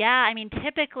 But yeah, I mean,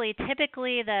 typically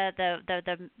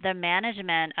the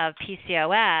management of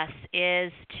PCOS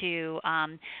is to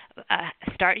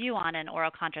start you on an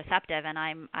oral contraceptive, and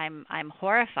I'm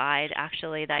horrified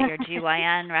actually that your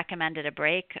GYN recommended a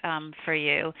break for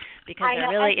you, because there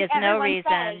really is no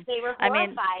reason. They were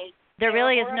horrified. There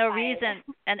really is no reason,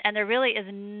 and there really is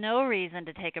no reason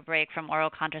to take a break from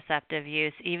oral contraceptive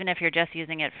use, even if you're just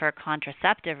using it for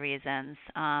contraceptive reasons,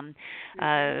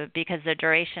 because the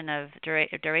duration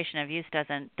of use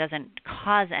doesn't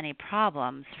cause any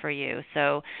problems for you.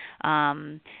 So,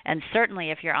 and certainly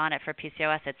if you're on it for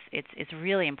PCOS, it's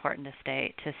really important to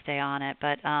stay on it.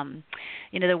 But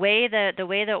the way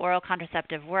the oral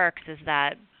contraceptive works is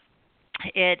that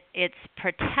it's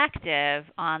protective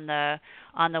on the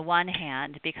one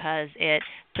hand, because it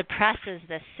suppresses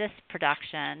the cyst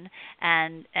production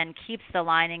and keeps the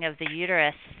lining of the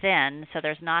uterus thin, so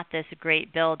there's not this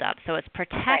great buildup. So it's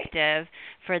protective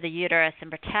for the uterus and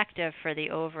protective for the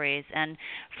ovaries. And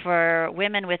for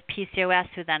women with PCOS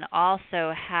who then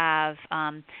also have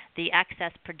the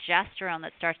excess progesterone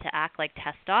that starts to act like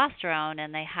testosterone,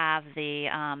 and they have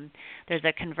there's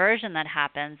a conversion that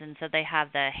happens, and so they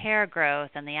have the hair growth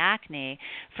and the acne.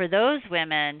 For those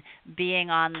women, being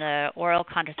on the oral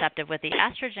contraceptive with the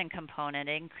estrogen component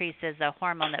increases a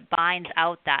hormone that binds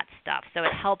out that stuff, so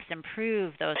it helps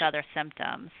improve those other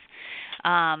symptoms.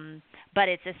 But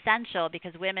it's essential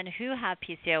because women who have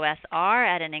PCOS are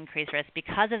at an increased risk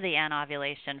because of the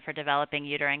anovulation for developing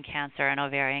uterine cancer and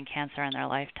ovarian cancer in their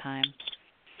lifetime.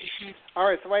 All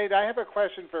right, so Wade, I have a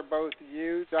question for both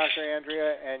you, Dr.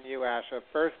 Andrea, and you, Asha.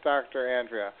 First, Dr.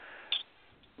 Andrea,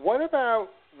 what about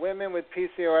women with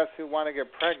PCOS who want to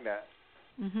get pregnant?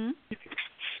 Mm-hmm.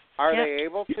 Are they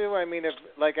able to? I mean, if,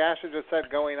 like Asha just said,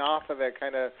 going off of it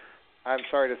kind of, I'm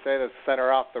sorry to say this, sent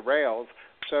her off the rails.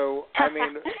 So, I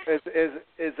mean,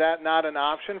 is that not an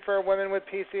option for a woman with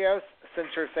PCOS, since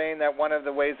you're saying that one of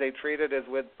the ways they treat it is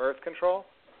with birth control?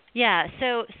 Yeah,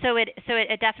 so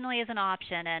it definitely is an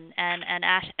option, and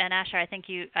Asha, I think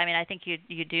you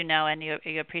do know, and you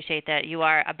appreciate that you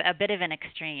are a bit of an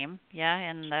extreme,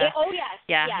 yeah, in the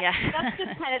yes. That's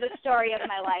just kind of the story of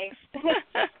my life. That's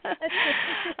just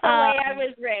the way I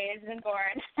was raised and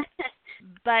born.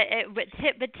 But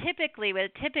typically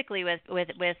with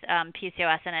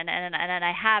PCOS, and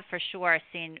I have for sure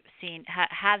seen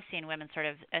women sort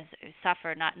of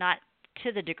suffer not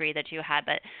to the degree that you had,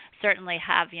 but certainly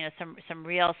have some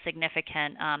real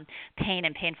significant pain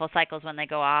and painful cycles when they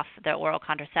go off the oral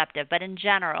contraceptive. But in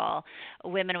general,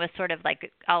 women with sort of like,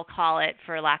 I'll call it,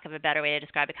 for lack of a better way to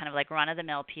describe it, kind of like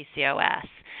run-of-the-mill PCOS.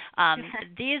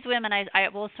 These women, I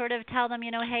will sort of tell them,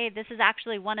 hey, this is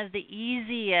actually one of the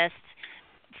easiest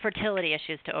fertility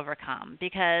issues to overcome,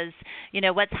 because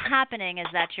what's happening is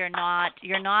that you're not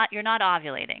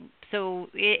ovulating. So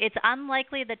it's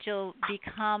unlikely that you'll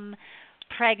become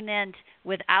pregnant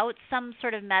without some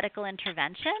sort of medical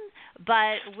intervention,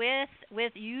 but with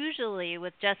usually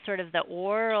with just sort of the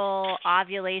oral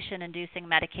ovulation-inducing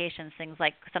medications, things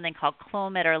like something called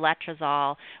Clomid or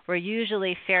Letrozole, we're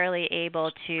usually fairly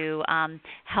able to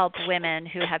help women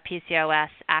who have PCOS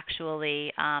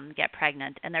actually get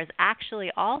pregnant. And there's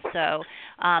actually also,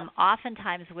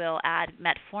 oftentimes we'll add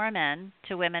metformin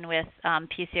to women with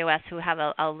PCOS who have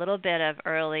a little bit of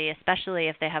early, especially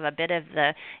if they have a bit of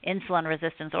the insulin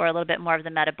resistance or a little bit more of the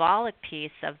metabolic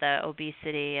piece of the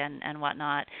obesity and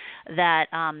whatnot, that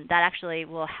actually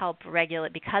will help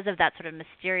regulate, because of that sort of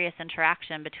mysterious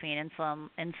interaction between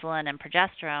insulin and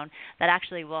progesterone, that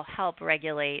actually will help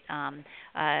regulate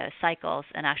cycles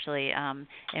and actually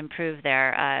improve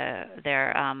their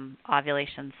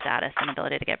ovulation status and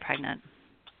ability to get pregnant.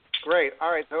 Great.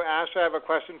 All right. So, Asha, I have a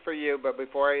question for you, but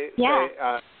before I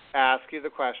ask you the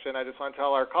question, I just want to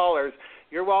tell our callers,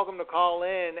 you're welcome to call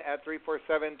in at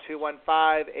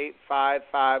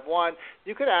 347-215-8551.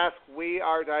 You could ask We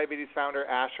Are Diabetes founder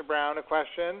Asha Brown a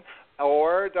question,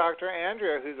 or Dr.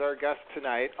 Andrea, who's our guest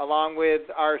tonight, along with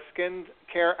our skin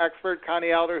care expert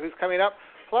Connie Elder, who's coming up.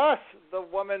 Plus, the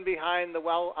woman behind the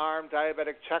well-armed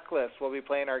diabetic checklist will be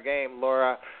playing our game.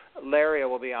 Laria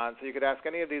will be on. So you could ask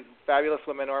any of these fabulous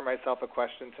women or myself a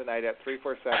question tonight at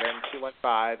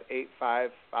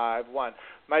 347-215-8551.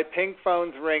 My pink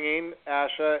phone's ringing.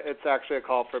 Asha, it's actually a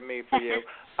call from me for you.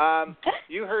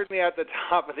 You heard me at the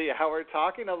top of the hour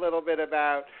talking a little bit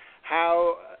about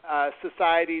how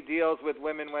society deals with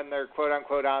women when they're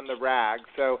quote-unquote on the rag.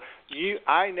 So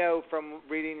I know from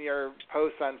reading your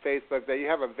posts on Facebook that you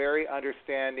have a very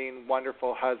understanding,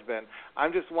 wonderful husband.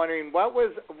 I'm just wondering,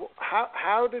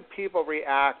 how did people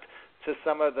react to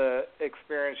some of the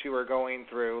experience you were going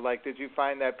through? Like, did you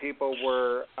find that people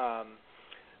were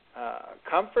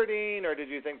comforting, or did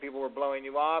you think people were blowing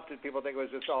you off? Did people think it was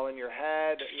just all in your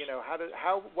head? You know,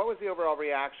 what was the overall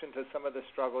reaction to some of the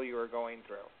struggle you were going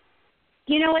through?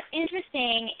 You know, what's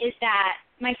interesting is that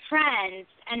my friends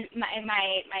and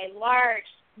my large,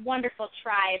 wonderful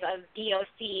tribe of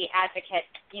DOC advocates,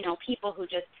 you know, people who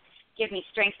just give me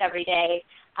strength every day,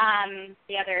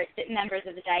 the other members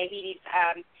of the diabetes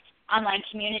online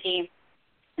community,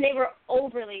 they were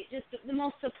overly, just the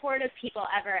most supportive people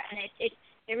ever, and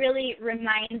it really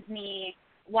reminds me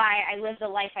why I live the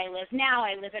life I live now.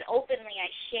 I live it openly. I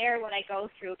share what I go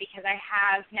through because I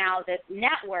have now this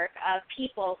network of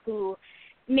people who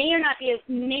may not be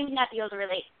able to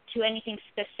relate to anything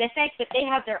specific, but they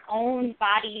have their own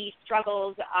body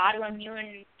struggles,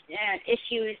 autoimmune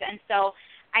issues, and so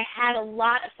I had a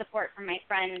lot of support from my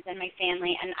friends and my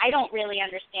family, and I don't really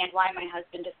understand why my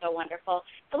husband is so wonderful.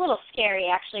 It's a little scary,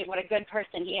 actually, what a good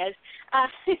person he is.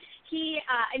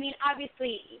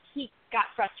 Obviously, he got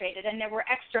frustrated, and there were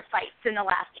extra fights in the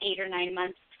last 8 or 9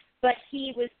 months, but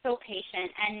he was so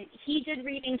patient, and he did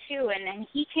reading, too, and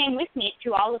he came with me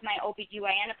to all of my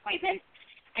OBGYN appointments,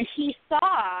 and he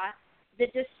saw the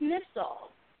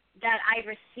dismissal that I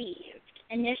received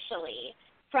initially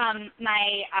from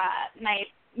my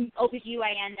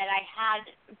OBGYN that I had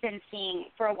been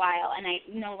seeing for a while, and I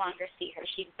no longer see her.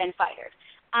 She's been fired.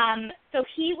 So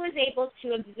he was able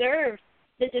to observe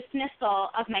the dismissal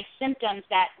of my symptoms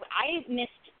that I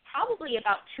missed probably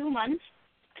about 2 months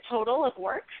total of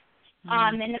work.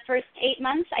 In the first 8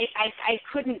 months, I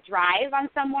couldn't drive on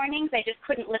some mornings. I just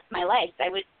couldn't lift my legs. I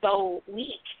was so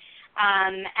weak.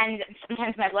 And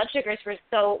sometimes my blood sugars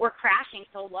were crashing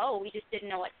so low, we just didn't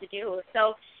know what to do.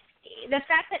 So the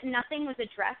fact that nothing was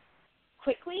addressed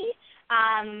quickly,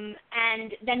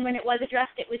 and then when it was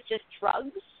addressed, it was just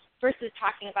drugs versus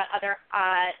talking about other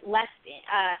less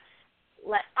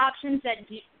options that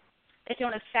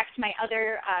don't affect my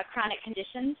other chronic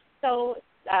conditions so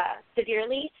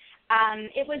severely.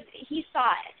 He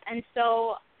saw it, and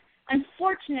so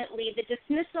unfortunately, the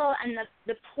dismissal and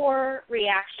the poor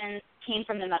reactions came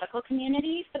from the medical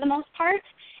community for the most part,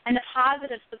 and the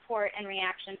positive support and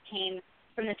reactions came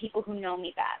from the people who know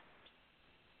me best.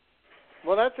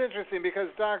 Well, that's interesting because,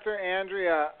 Dr.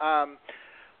 Andrea,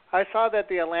 I saw that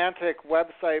the Atlantic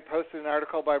website posted an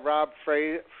article by Rob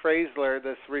Fraser,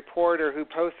 this reporter who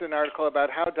posted an article about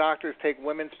how doctors take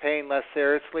women's pain less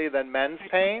seriously than men's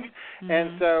pain. Mm-hmm.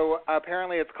 And so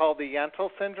apparently it's called the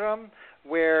Yentl syndrome,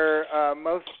 where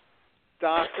most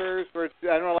doctors were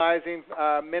generalizing,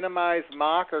 minimize,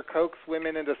 mock, or coax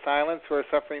women into silence who are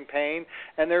suffering pain.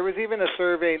 And there was even a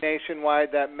survey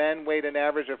nationwide that men wait an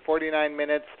average of 49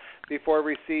 minutes before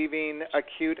receiving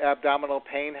acute abdominal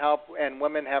pain help, and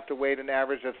women have to wait an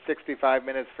average of 65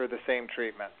 minutes for the same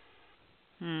treatment.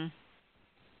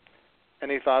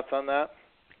 Any thoughts on that?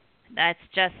 That's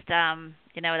just,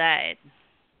 that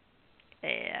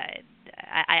I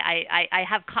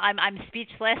have I'm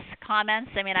speechless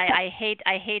comments. I mean, I hate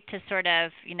to sort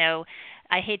of,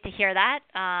 I hate to hear that,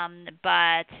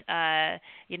 but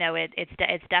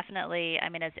it's definitely, I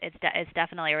mean, it's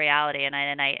definitely a reality, and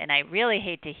I really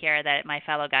hate to hear that my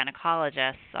fellow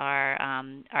gynecologists are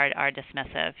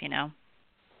dismissive.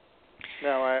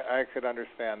 No, I could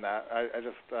understand that.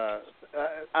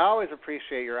 I always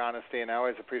appreciate your honesty, and I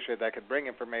always appreciate that I could bring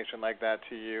information like that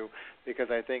to you,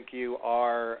 because I think you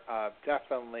are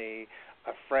definitely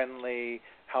a friendly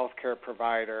healthcare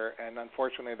provider, and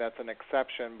unfortunately that's an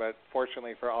exception, but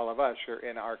fortunately for all of us, you're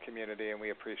in our community, and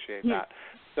we appreciate that.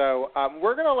 So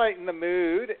we're going to lighten the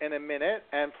mood in a minute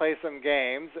and play some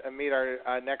games and meet our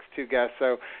next two guests.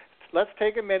 So let's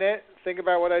take a minute, think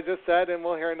about what I just said, and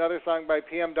we'll hear another song by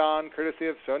PM Dawn, courtesy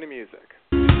of Sony Music.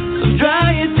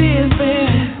 Dry your tears,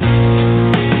 baby.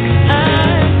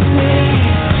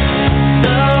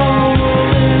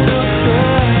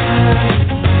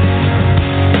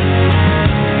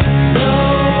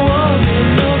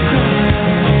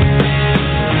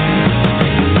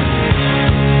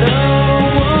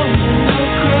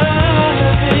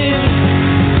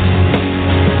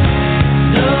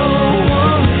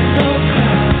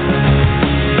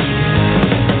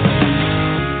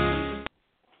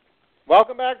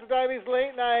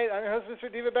 I'm your host, Mr.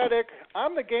 Divabetic.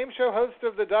 I'm the game show host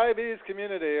of the diabetes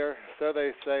community, or so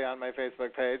they say on my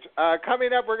Facebook page.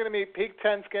 Coming up, we're going to meet Peak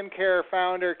 10 Skincare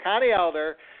founder Connie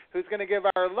Elder, who's going to give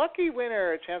our lucky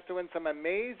winner a chance to win some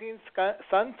amazing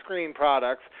sunscreen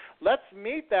products. Let's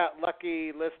meet that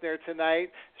lucky listener tonight.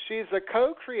 She's the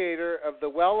co-creator of the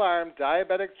Well-Armed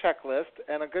Diabetic Checklist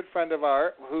and a good friend of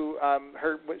ours who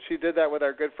she did that with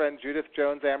our good friend Judith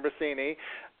Jones-Ambrosini.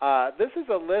 This is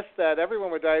a list that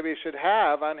everyone with diabetes should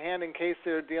have on hand in case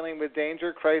they're dealing with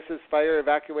danger, crisis, fire,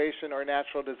 evacuation, or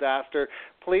natural disaster.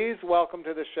 Please welcome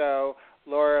to the show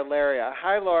Laura Laria.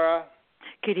 Hi, Laura.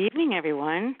 Good evening,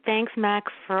 everyone. Thanks,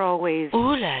 Max, for always.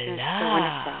 Ooh la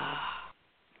la.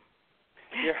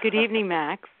 Good evening,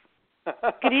 Max.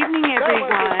 Good evening,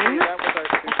 everyone. That was our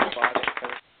super body.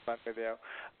 Fun with you.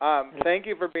 Thank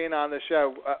you for being on the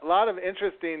show. A lot of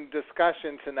interesting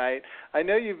discussion tonight. I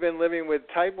know you've been living with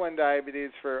type 1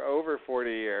 diabetes for over 40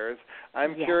 years.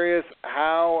 I'm curious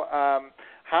how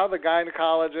the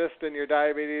gynecologist and your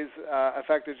diabetes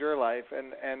affected your life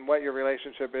and what your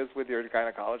relationship is with your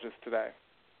gynecologist today.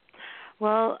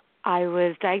 Well, I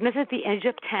was diagnosed at the age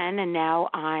of 10, and now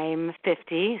I'm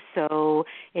 50, so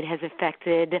it has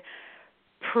affected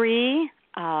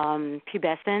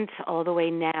pubescent all the way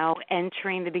now,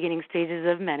 entering the beginning stages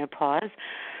of menopause.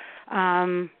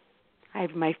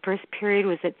 My first period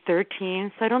was at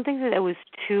 13, so I don't think that it was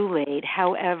too late.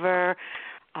 However,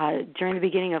 during the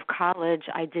beginning of college,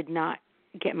 I did not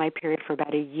get my period for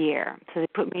about a year. So they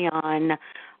put me on,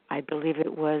 I believe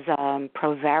it was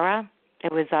Provera.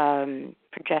 It was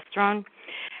progesterone.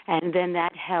 And then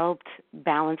that helped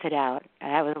balance it out.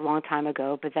 That was a long time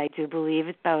ago, but I do believe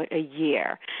it's about a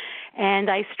year.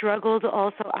 And I struggled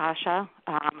also, Asha,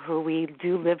 who we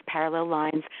do live parallel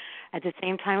lines. At the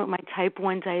same time, with my type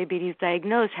 1 diabetes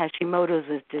diagnosed, Hashimoto's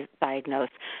was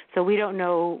diagnosed. So we don't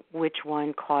know which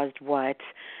one caused what,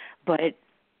 but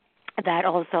that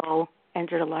also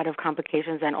entered a lot of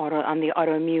complications on the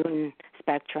autoimmune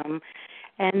spectrum.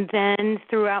 And then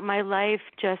throughout my life,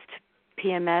 just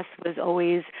PMS was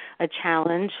always a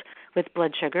challenge with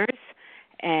blood sugars.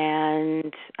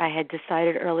 And I had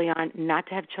decided early on not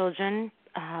to have children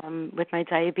with my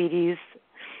diabetes.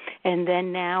 And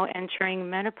then now entering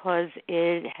menopause,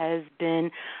 it has been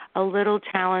a little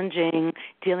challenging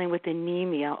dealing with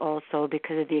anemia also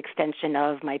because of the extension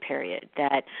of my period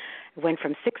that went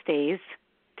from 6 days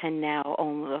to now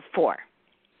only 4.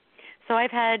 So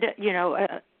I've had,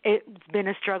 it's been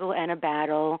a struggle and a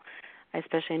battle,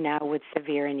 especially now with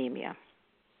severe anemia.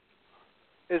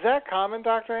 Is that common,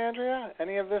 Dr. Andrea?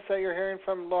 Any of this that you're hearing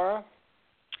from Laura?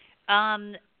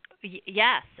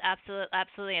 Yes,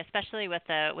 absolutely, especially with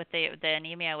the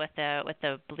anemia, with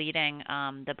the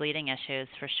bleeding issues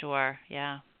for sure.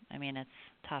 Yeah, I mean it's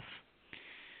tough.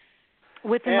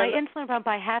 With my insulin pump,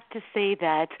 I have to say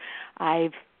that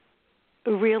I've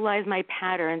realized my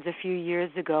patterns a few years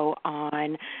ago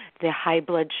on the high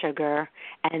blood sugar,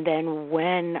 and then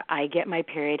when I get my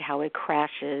period, how it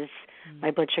crashes.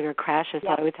 My blood sugar crashes, so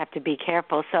I always have to be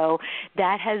careful. So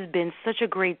that has been such a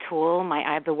great tool, I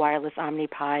have the wireless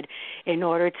Omnipod, in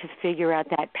order to figure out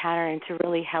that pattern and to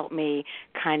really help me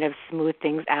kind of smooth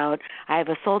things out. I have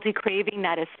a salty craving,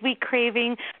 not a sweet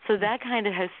craving, so that kind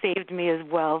of has saved me as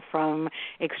well from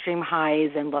extreme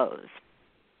highs and lows.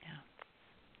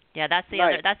 Yeah, that's the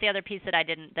other piece that I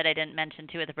didn't mention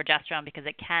too with the progesterone, because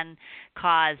it can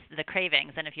cause the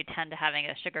cravings, and if you tend to having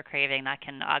a sugar craving, that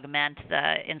can augment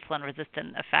the insulin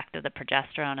resistant effect of the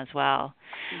progesterone as well.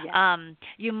 Yeah.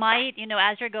 You might,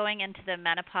 as you're going into the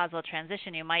menopausal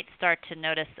transition, you might start to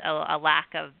notice a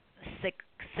lack of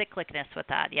cyclicness with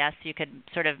that. Yes, you could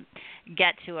sort of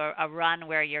get to a run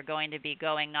where you're going to be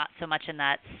going not so much in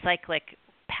that cyclic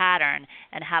pattern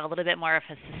and have a little bit more of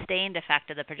a sustained effect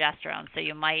of the progesterone. So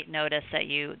you might notice that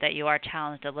you are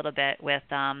challenged a little bit with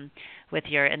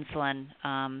your insulin,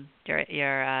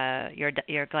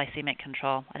 your glycemic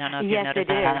control. I don't know if you've noticed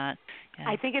that or not. Yeah.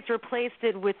 I think it's replaced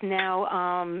it with now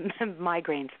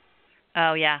migraines.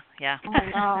 Oh yeah. Oh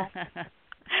no.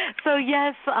 So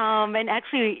yes, and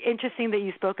actually interesting that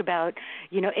you spoke about,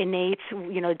 innate,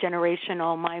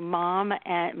 generational. My mom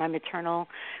and my maternal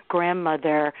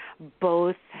grandmother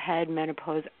both had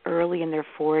menopause early in their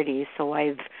 40s, so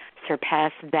I've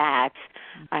surpassed that,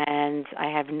 and I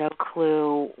have no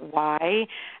clue why,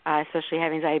 especially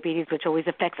having diabetes, which always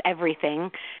affects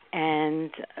everything, and,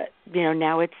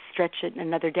 now it's stretched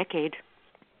another decade.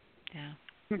 Yeah.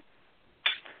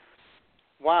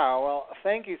 Wow. Well,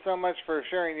 thank you so much for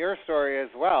sharing your story as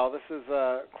well. This is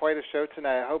quite a show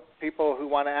tonight. I hope people who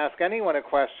want to ask anyone a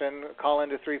question call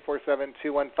into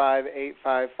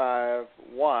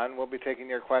 347-215-8551. We'll be taking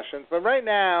your questions. But right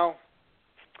now,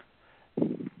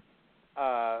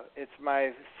 It's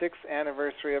my 6th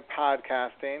anniversary of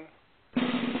podcasting.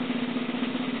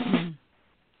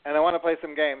 And I want to play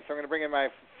some games, so I'm going to bring in my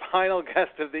final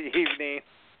guest of the evening.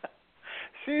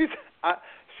 She's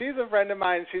a friend of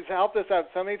mine. She's helped us out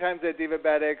so many times at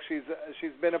Divabetic. She's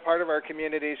been a part of our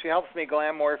community. She helps me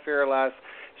glam more fearless.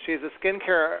 She's a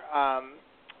skincare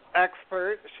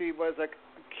expert. She was a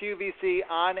QVC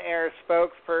on-air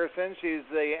spokesperson. She's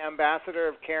the ambassador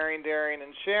of Caring, Daring,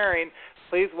 and Sharing.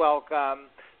 Please welcome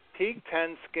Peak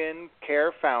 10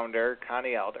 Skincare founder,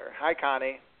 Connie Elder. Hi,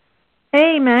 Connie.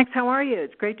 Hey, Max. How are you?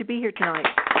 It's great to be here tonight.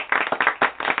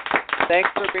 Thanks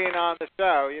for being on the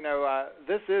show. You know,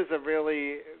 this is a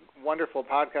really wonderful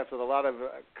podcast with a lot of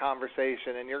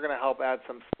conversation, and you're going to help add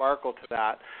some sparkle to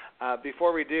that.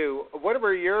 Before we do, what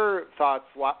were your thoughts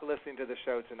listening to the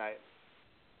show tonight?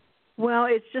 Well,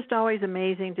 it's just always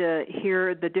amazing to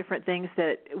hear the different things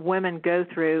that women go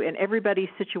through, and everybody's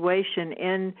situation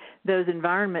in those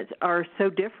environments are so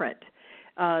different.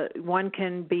 One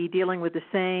can be dealing with the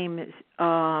same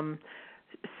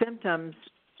symptoms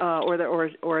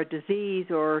or a disease,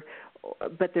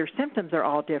 but their symptoms are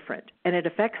all different, and it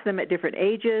affects them at different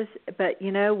ages. But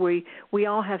you know, we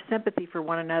all have sympathy for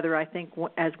one another, I think,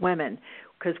 as women,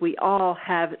 because we all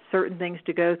have certain things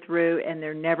to go through, and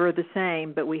they're never the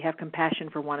same. But we have compassion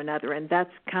for one another, and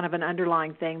that's kind of an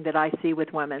underlying thing that I see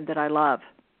with women that I love.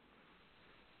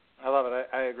 I love it.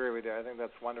 I agree with you. I think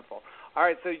that's wonderful. All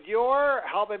right, so you're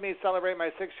helping me celebrate my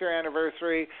 6-year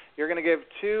anniversary. You're going to give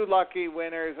 2 lucky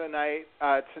winners tonight.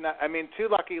 Two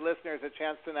lucky listeners a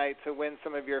chance tonight to win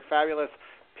some of your fabulous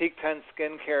Peak 10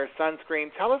 Skincare sunscreen.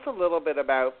 Tell us a little bit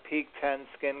about Peak 10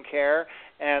 Skincare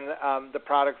and the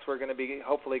products we're going to be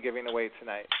hopefully giving away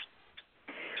tonight.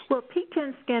 Well, Peak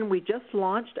 10 Skin we just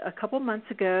launched a couple months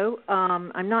ago.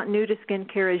 I'm not new to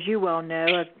skincare, as you well know.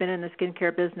 I've been in the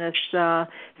skincare business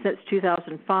since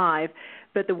 2005.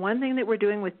 But the one thing that we're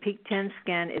doing with Peak 10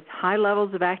 Skin is high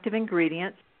levels of active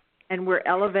ingredients, and we're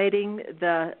elevating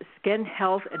the skin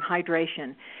health and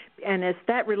hydration. And as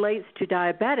that relates to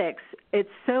diabetics, it's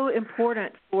so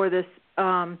important for this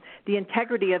the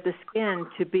integrity of the skin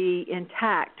to be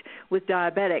intact with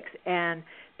diabetics. And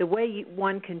the way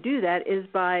one can do that is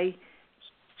by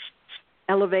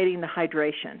elevating the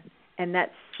hydration, and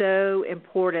that's so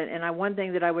important. And one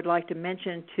thing that I would like to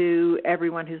mention to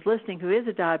everyone who's listening who is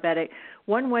a diabetic,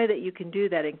 one way that you can do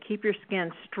that and keep your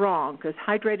skin strong, because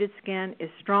hydrated skin is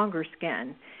stronger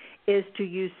skin, is to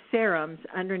use serums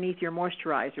underneath your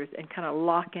moisturizers and kind of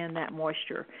lock in that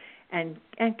moisture and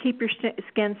keep your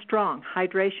skin strong.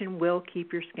 Hydration will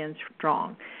keep your skin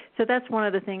strong. So that's one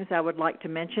of the things I would like to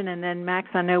mention. And then, Max,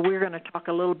 I know we're going to talk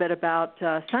a little bit about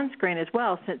sunscreen as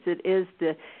well, since it is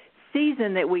the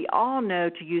season that we all know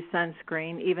to use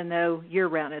sunscreen, even though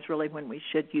year-round is really when we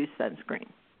should use sunscreen.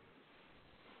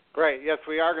 Great. Yes,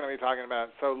 we are going to be talking about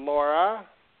it. So, Laura?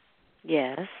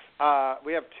 Yes?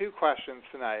 We have 2 questions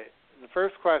tonight. The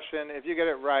first question, if you get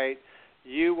it right,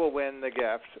 you will win the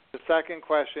gift. The second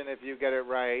question, if you get it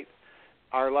right,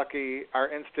 our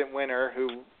instant winner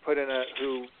who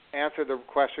answered the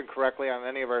question correctly on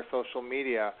any of our social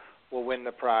media will win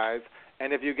the prize.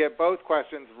 And if you get both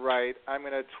questions right, I'm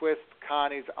going to twist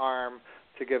Connie's arm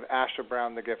to give Asha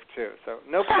Brown the gift too. So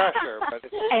no pressure. But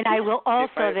and I will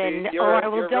also I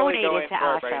will donate it to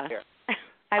Asha. Right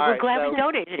I will gladly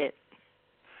donate it.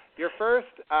 Your first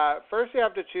you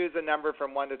have to choose a number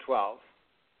from 1 to 12.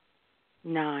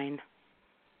 9.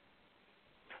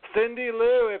 Cindy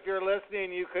Lou, if you're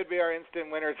listening, you could be our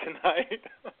instant winner tonight.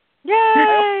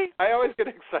 Yay! I always get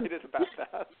excited about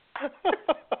that.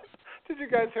 Did you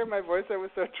guys hear my voice? That was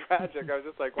so tragic. I was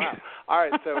just like, wow. All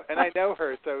right, and I know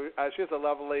her. So she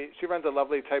runs a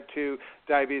lovely type 2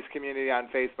 diabetes community on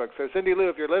Facebook. So Cindy Lou,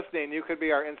 if you're listening, you could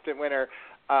be our instant winner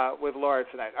with Laura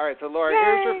tonight. All right, so Laura,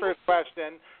 here's your first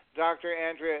question. Dr.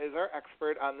 Andrea is our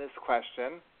expert on this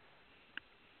question.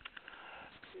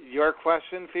 Your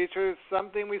question features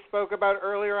something we spoke about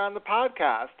earlier on the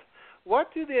podcast.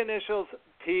 What do the initials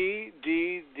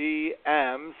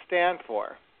PDDM stand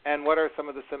for, and what are some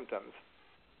of the symptoms?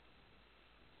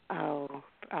 I'm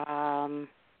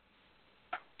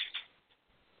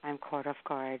caught off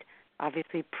guard.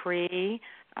 Obviously,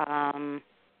 I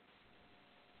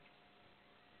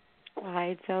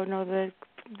don't know the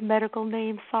medical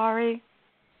name, sorry.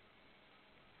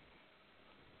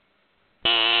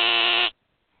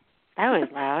 That was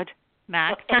loud.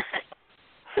 Max?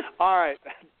 All right,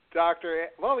 Doctor.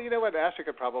 Well, you know what? Asha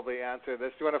could probably answer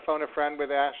this. Do you want to phone a friend with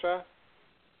Asha?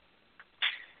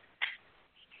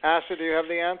 Asha, do you have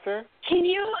the answer? Can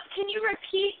you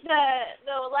repeat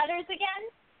the letters again?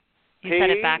 You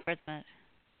said it backwards, but...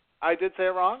 I did say it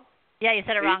wrong? Yeah, you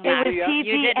said it wrong. It was You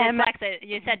did PPM. dyslexic.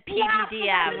 You said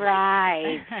PMDD.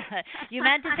 Right. You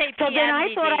meant to say PMDD. So then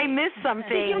I thought I missed something.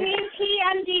 Did you mean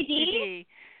PMDD?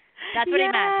 That's what he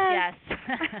meant, yes.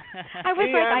 I was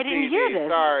like, I didn't hear this.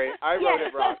 Sorry, I wrote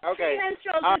it wrong. Okay.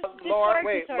 Laura,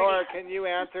 Laura, can you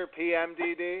answer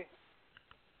PMDD?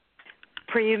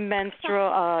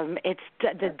 Premenstrual, it's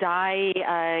the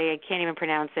I can't even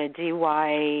pronounce it,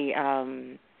 DY,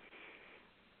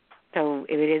 so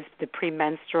it is the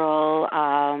premenstrual,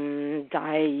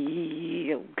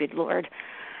 good Lord.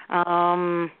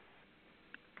 Again,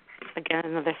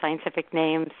 another scientific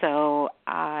name, so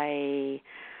I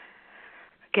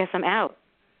guess I'm out.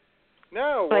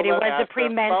 No, but it was the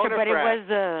premenstrual. But it was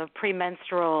the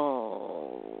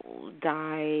premenstrual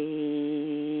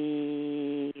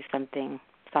something.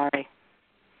 Sorry,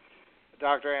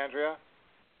 Dr. Andrea.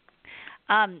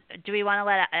 Do we want to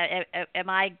let? Am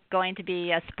I going to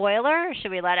be a spoiler? Or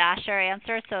should we let Asha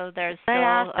answer so there's still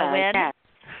a win? Yes.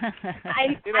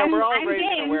 We're all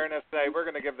raising awareness today. We're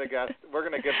going to give the gift.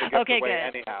 Okay, away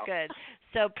good. anyhow. Good.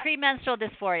 So premenstrual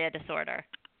dysphoria disorder.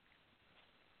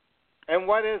 And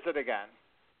what is it again?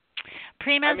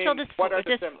 Premenstrual dysphoria. What are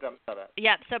the symptoms of it?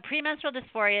 Yeah. So premenstrual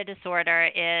dysphoria disorder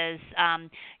is, a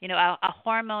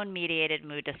hormone-mediated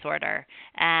mood disorder,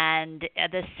 and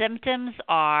the symptoms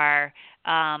are.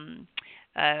 To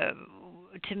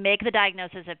make the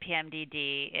diagnosis of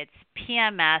PMDD, it's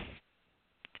PMS.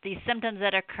 These symptoms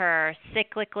that occur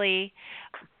cyclically,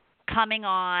 coming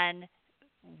on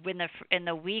in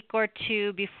the week or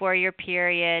two before your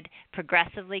period,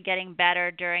 progressively getting better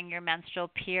during your menstrual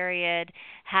period,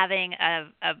 having a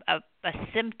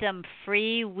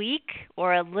symptom-free week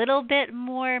or a little bit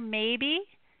more maybe,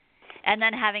 and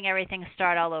then having everything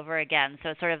start all over again. So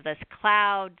it's sort of this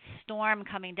cloud storm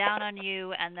coming down on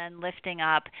you and then lifting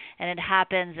up, and it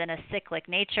happens in a cyclic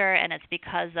nature, and it's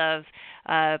because of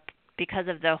the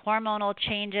hormonal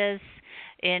changes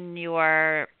in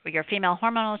your female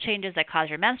hormonal changes that cause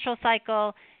your menstrual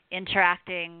cycle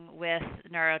interacting with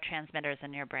neurotransmitters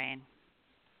in your brain.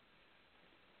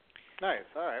 Nice.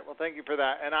 All right. Well, thank you for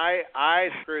that. And I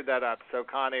screwed that up. So,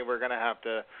 Connie, we're going to have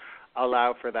to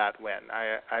allow for that win.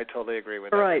 I totally agree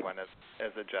with everyone as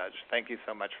a judge. Thank you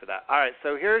so much for that. All right.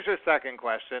 So here's your second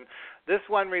question. This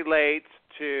one relates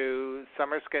to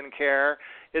summer skincare.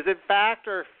 Is it fact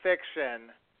or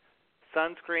fiction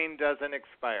sunscreen doesn't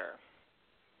expire?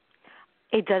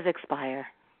 It does expire.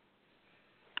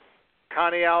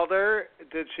 Connie Elder,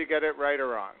 did she get it right or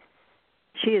wrong?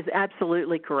 She is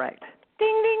absolutely correct.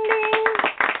 Ding, ding, ding.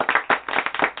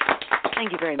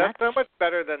 Thank you very much. That's so much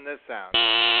better than this sound.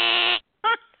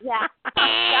 Yeah.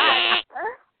 That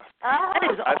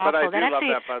is awful. But I do love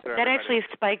that buzzer. That actually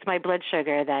spiked my blood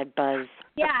sugar, that buzz.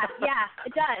 Yeah,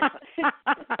 it does.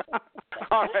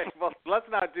 All right, well, let's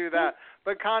not do that.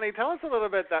 But, Connie, tell us a little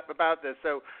bit about this.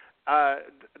 So,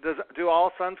 do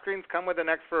all sunscreens come with an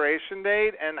expiration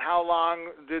date, and how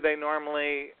long do they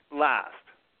normally last?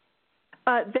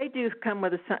 They do come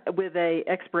with a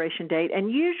expiration date,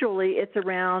 and usually it's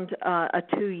around a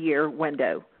 2-year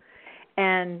window.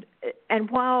 And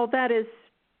while that is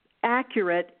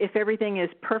accurate, if everything is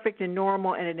perfect and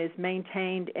normal and it is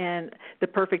maintained in the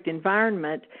perfect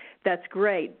environment, that's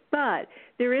great. But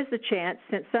there is a chance,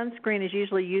 since sunscreen is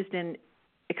usually used in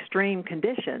extreme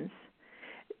conditions,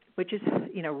 which is,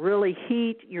 really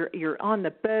heat, you're on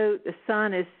the boat, the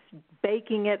sun is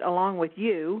baking it along with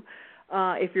you.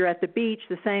 If you're at the beach,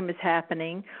 the same is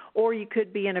happening. Or you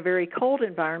could be in a very cold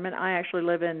environment. I actually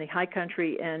live in the high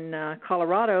country in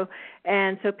Colorado,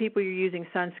 and so people are using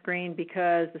sunscreen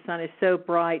because the sun is so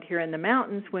bright here in the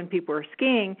mountains when people are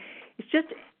skiing. It's just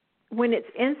when it's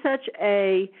in such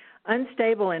a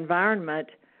unstable environment,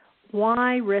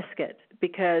 why risk it?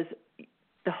 Because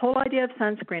the whole idea of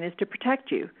sunscreen is to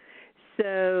protect you.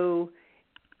 So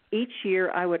each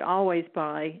year I would always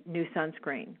buy new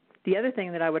sunscreen. The other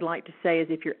thing that I would like to say is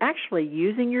if you're actually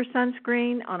using your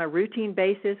sunscreen on a routine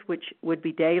basis, which would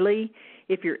be daily,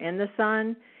 if you're in the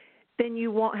sun, then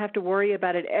you won't have to worry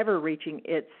about it ever reaching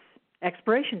its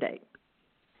expiration date.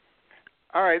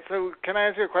 All right, so can I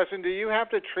ask you a question? Do you have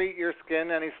to treat your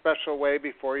skin any special way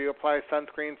before you apply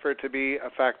sunscreen for it to be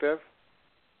effective?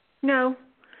 No.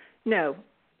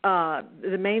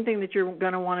 The main thing that you're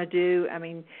going to want to do,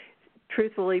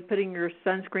 truthfully, putting your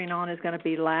sunscreen on is going to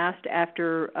be last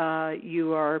after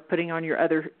you are putting on your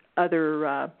other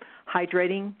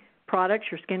hydrating products,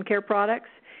 your skincare products.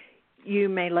 You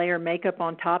may layer makeup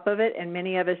on top of it, and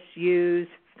many of us use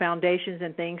foundations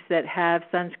and things that have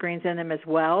sunscreens in them as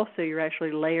well, so you're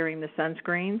actually layering the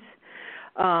sunscreens.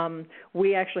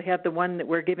 We actually have the one that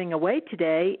we're giving away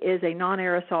today is a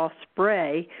non-aerosol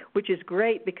spray, which is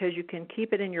great because you can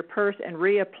keep it in your purse and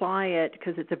reapply it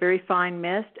because it's a very fine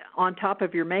mist on top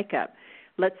of your makeup.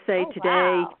 Let's say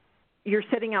today you're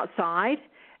sitting outside,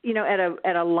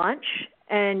 at a lunch,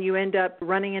 and you end up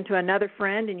running into another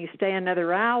friend and you stay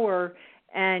another hour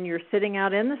and you're sitting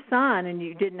out in the sun and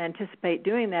you didn't anticipate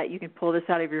doing that. You can pull this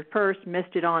out of your purse, mist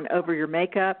it on over your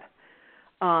makeup.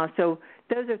 So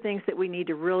those are things that we need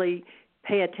to really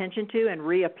pay attention to and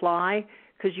reapply,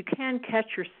 because you can catch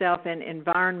yourself in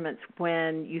environments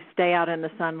when you stay out in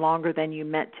the sun longer than you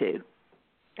meant to.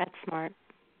 That's smart.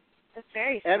 That's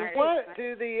very smart. And what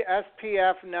do the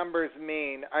SPF numbers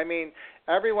mean? I mean,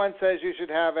 everyone says you should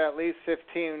have at least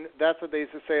 15. That's what they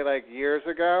used to say like years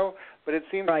ago. But it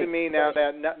seems to me now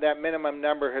that minimum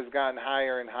number has gotten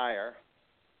higher and higher.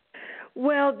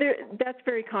 Well, that's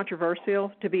very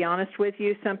controversial, to be honest with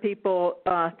you. Some people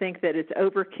think that it's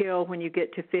overkill when you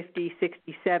get to 50,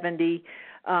 60, 70.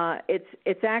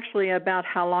 It's actually about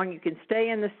how long you can stay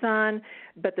in the sun,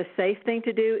 but the safe thing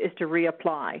to do is to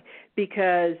reapply,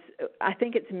 because I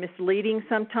think it's misleading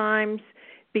sometimes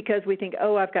because we think,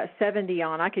 oh, I've got 70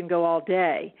 on, I can go all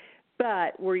day.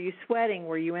 But were you sweating?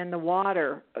 Were you in the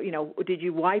water? Did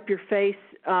you wipe your face,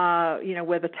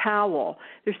 with a towel?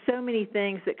 There's so many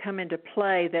things that come into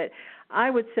play that I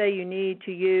would say you need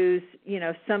to use,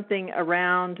 something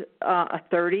around a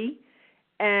 30,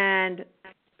 and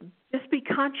just be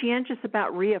conscientious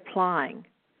about reapplying.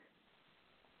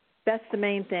 That's the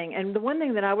main thing. And the one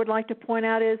thing that I would like to point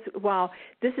out is, while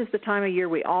this is the time of year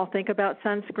we all think about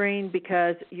sunscreen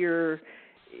because you're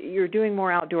doing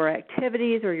more outdoor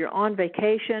activities or you're on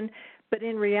vacation, but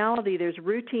in reality there's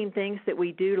routine things that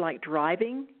we do like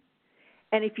driving.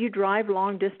 And if you drive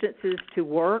long distances to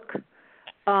work,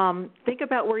 think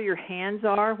about where your hands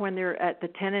are when they're at the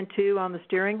 10 and 2 on the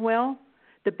steering wheel.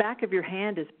 The back of your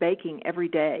hand is baking every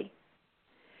day.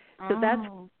 So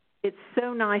it's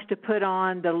so nice to put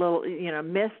on the little,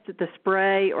 mist, the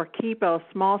spray, or keep a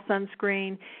small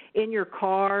sunscreen in your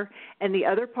car. And the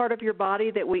other part of your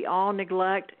body that we all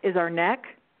neglect is our neck,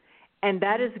 and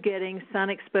that is getting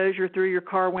sun exposure through your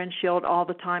car windshield all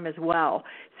the time as well.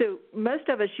 So most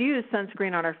of us use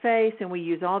sunscreen on our face, and we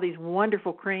use all these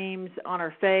wonderful creams on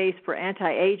our face for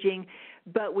anti-aging,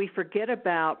 but we forget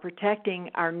about protecting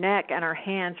our neck and our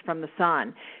hands from the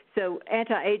sun. So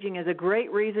anti-aging is a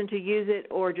great reason to use it,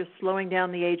 or just slowing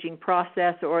down the aging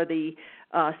process or the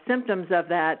symptoms of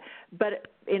that. But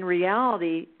in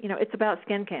reality, it's about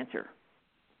skin cancer.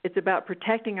 It's about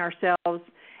protecting ourselves,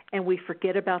 and we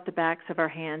forget about the backs of our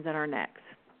hands and our necks.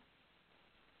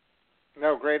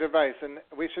 No, great advice. And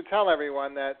we should tell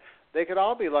everyone that they could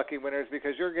all be lucky winners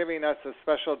because you're giving us a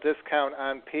special discount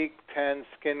on Peak 10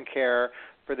 skincare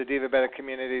for the Divabetic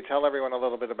community. Tell everyone a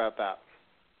little bit about that.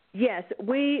 Yes,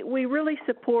 we really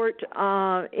support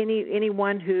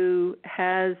anyone who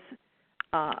has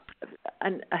a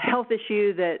health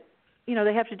issue that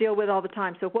they have to deal with all the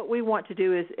time. So what we want to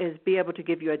do is be able to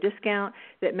give you a discount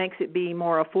that makes it be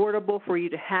more affordable for you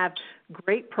to have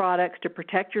great products to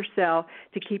protect yourself,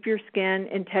 to keep your skin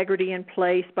integrity in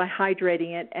place by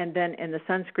hydrating it, and then in the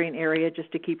sunscreen area just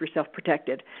to keep yourself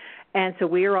protected. And so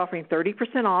we are offering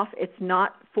 30% off. It's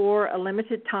not for a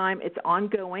limited time. It's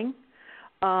ongoing.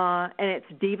 And it's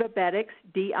Divabetic,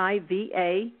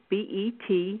 Divabetic,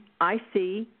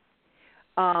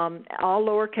 all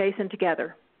lowercase and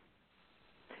together.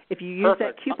 If you use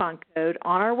that coupon code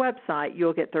on our website,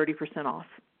 you'll get 30% off.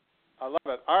 I love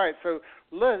it. All right, so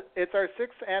Liz, it's our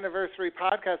 6th anniversary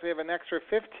podcast. We have an extra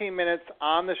 15 minutes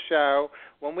on the show.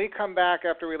 When we come back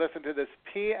after we listen to this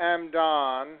PM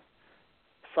Dawn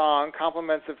song,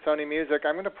 compliments of SONY Music,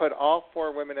 I'm going to put all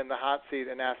 4 women in the hot seat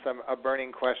and ask them a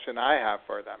burning question I have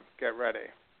for them. Get ready.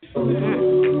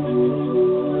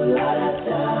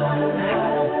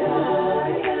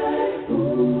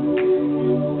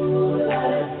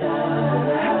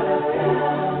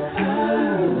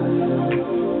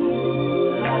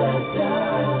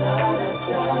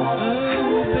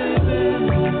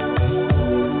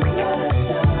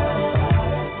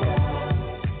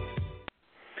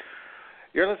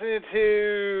 You're listening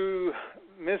to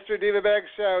Mr. Divabetic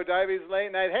Show, Diabetes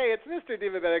Late Night. Hey, it's Mr.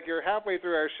 Divabetic. You're halfway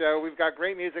through our show. We've got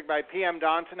great music by PM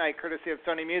Dawn tonight, courtesy of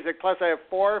SONY Music. Plus, I have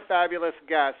 4 fabulous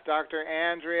guests. Dr.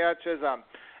 Andrea Chisholm,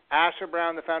 Asha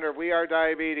Brown, the founder of We Are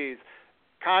Diabetes,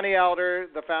 Connie Elder,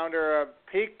 the founder of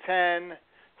Peak 10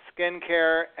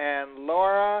 Skincare, and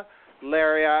Laura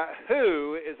Laria,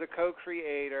 who is a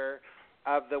co-creator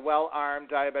of the Well-Armed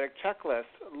Diabetic Checklist.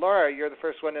 Laura, you're the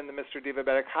first one in the Mr.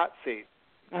 Divabetic hot seat.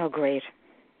 Oh, great.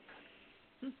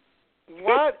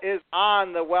 What is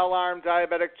on the well-armed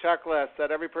diabetic checklist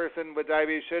that every person with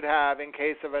diabetes should have in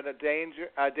case of a danger,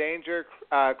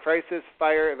 crisis,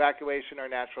 fire, evacuation, or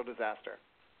natural disaster?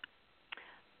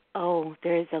 Oh,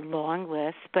 there's a long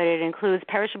list, but it includes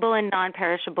perishable and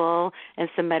non-perishable and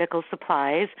some medical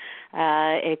supplies.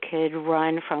 It could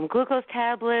run from glucose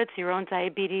tablets, your own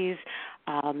diabetes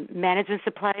management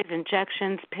supplies,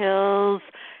 injections, pills.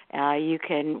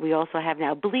 We also have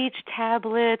now bleach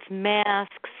tablets,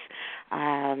 masks,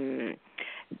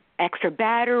 extra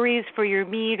batteries for your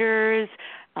meters.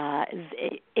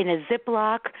 In a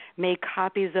Ziploc, make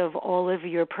copies of all of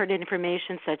your pertinent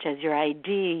information, such as your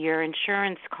ID, your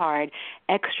insurance card,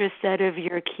 extra set of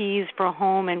your keys for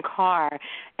home and car,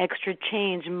 extra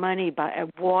change, money,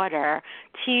 water,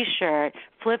 T-shirt,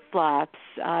 flip-flops,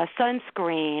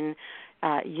 sunscreen.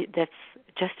 That's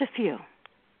just a few.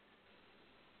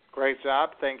 Great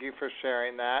job. Thank you for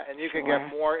sharing that. And you can get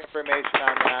more information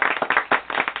on that.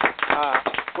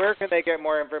 Where can they get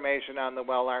more information on the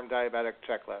Well-Armed Diabetic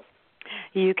Checklist?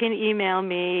 You can email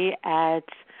me at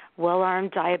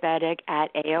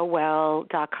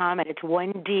wellarmeddiabetic@aol.com, and it's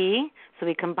 1D, so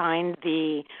we combined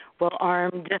the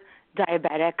Well-Armed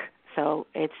Diabetic, so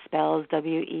it spells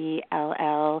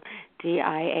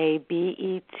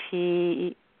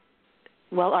WELLDIABET,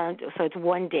 Well-Armed, so it's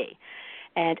 1D.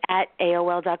 And at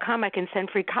AOL.com, I can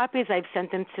send free copies. I've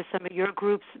sent them to some of your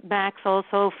groups, Max,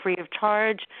 also free of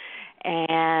charge.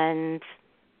 And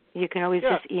you can always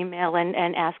just email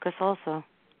and ask us also.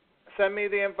 Send me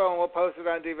the info, and we'll post it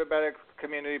on Divabetic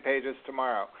community pages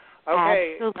tomorrow.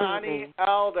 Okay, Absolutely. Connie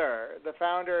Elder, the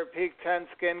founder of Peak 10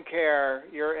 Skincare,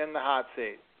 you're in the hot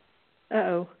seat.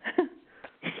 Uh-oh.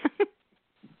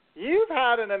 You've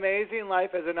had an amazing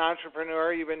life as an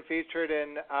entrepreneur. You've been featured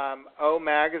in O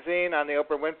Magazine, on the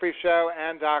Oprah Winfrey Show,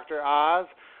 and Dr. Oz.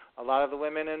 A lot of the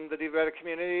women in the diabetic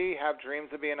community have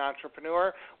dreams of being an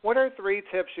entrepreneur. What are 3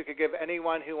 tips you could give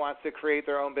anyone who wants to create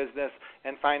their own business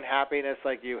and find happiness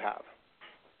like you have?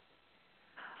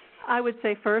 I would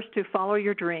say first to follow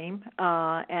your dream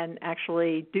and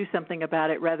actually do something about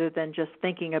it rather than just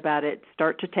thinking about it.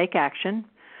 Start to take action.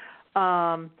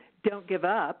 Don't give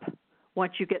up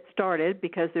once you get started,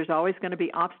 because there's always going to be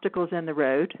obstacles in the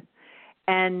road.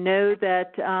 And know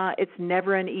that it's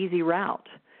never an easy route,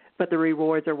 but the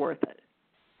rewards are worth it.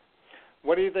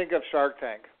 What do you think of Shark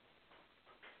Tank?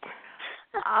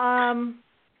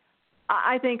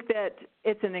 I think that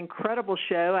it's an incredible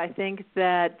show. I think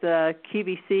that the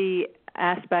QVC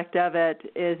aspect of it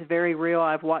is very real.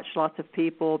 I've watched lots of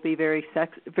people be very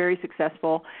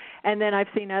successful, and then I've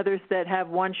seen others that have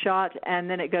one shot and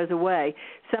then it goes away.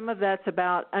 Some of that's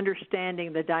about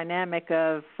understanding the dynamic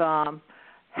of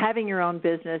having your own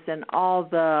business and all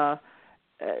the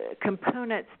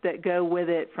components that go with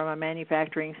it from a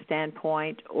manufacturing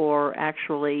standpoint, or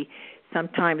actually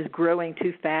sometimes growing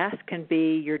too fast can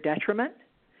be your detriment.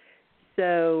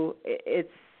 So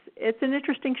it's an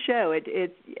interesting show.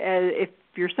 If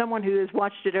you're someone who has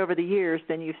watched it over the years,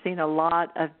 then you've seen a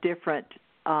lot of different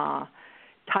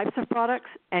types of products,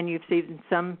 and you've seen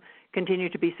some continue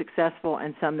to be successful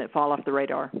and some that fall off the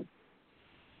radar.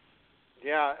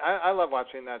 Yeah, I love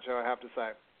watching that show, I have to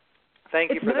say.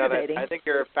 Thank you It's for motivating. that. I think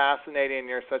you're fascinating.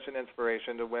 You're such an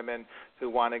inspiration to women who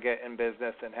want to get in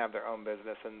business and have their own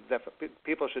business. And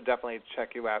people should definitely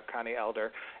check you out, Connie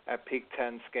Elder, at Peak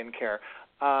 10 Skincare.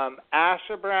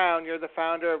 Asha Brown, you're the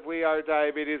founder of We Are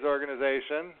Diabetes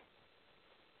Organization.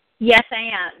 Yes, I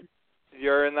am.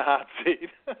 You're in the hot seat.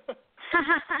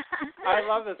 I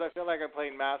love this. I feel like I'm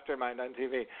playing Mastermind on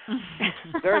TV.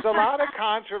 There's a lot of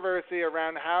controversy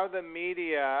around how the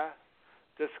media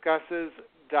discusses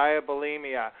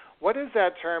diabulimia. What is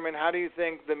that term, and how do you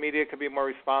think the media could be more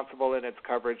responsible in its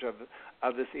coverage of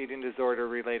this eating disorder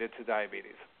related to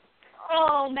diabetes?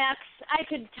 Oh, Max, I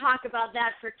could talk about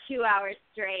that for 2 hours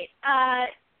straight.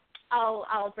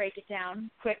 I'll break it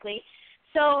down quickly.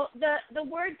 So the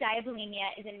word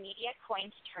diabulimia is a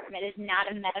media-coined term. It is not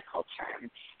a medical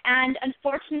term. And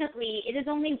unfortunately, it is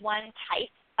only one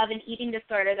type of an eating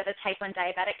disorder that a type 1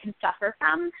 diabetic can suffer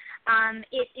from.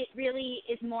 It really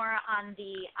is more on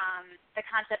the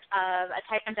concept of a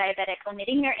type 1 diabetic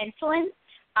omitting their insulin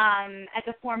as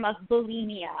a form of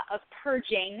bulimia, of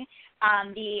purging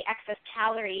the excess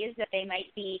calories that they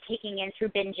might be taking in through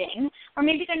binging. Or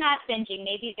maybe they're not binging.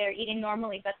 Maybe they're eating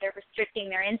normally, but they're restricting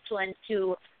their insulin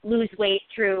to lose weight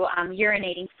through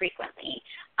urinating frequently.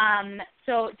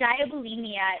 So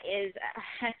diabulimia is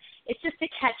it's just a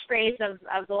catchphrase of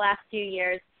the last few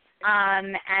years.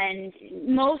 And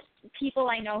most people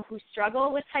I know who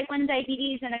struggle with type 1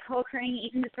 diabetes and a co-occurring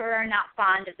eating disorder are not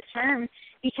fond of the term,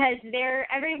 because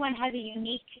everyone has a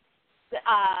unique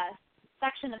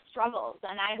section of struggles.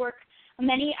 And I work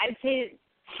I'd say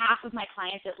half of my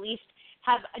clients at least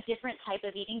have a different type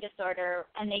of eating disorder,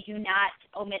 and they do not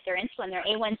omit their insulin. Their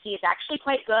A1C is actually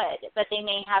quite good, but they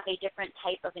may have a different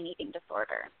type of an eating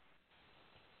disorder.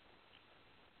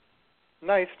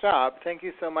 Nice job. Thank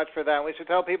you so much for that. We should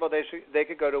tell people they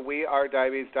could go to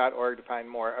wearediabetes.org to find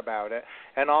more about it,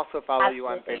 and also follow you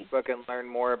on Facebook and learn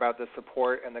more about the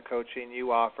support and the coaching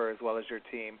you offer, as well as your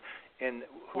team,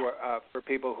 for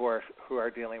people who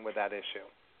are dealing with that issue.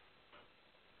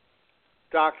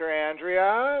 Dr.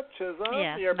 Andrea Chisholm,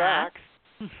 yes, you're Max.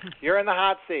 back. You're in the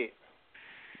hot seat.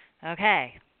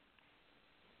 Okay.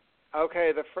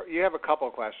 Okay, you have a couple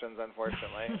questions,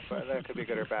 unfortunately, but that could be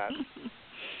good or bad.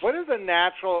 What is a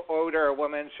natural odor a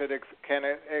woman can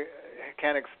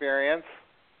experience?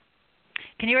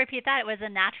 Can you repeat that? It was a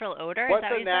natural odor? What's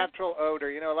a natural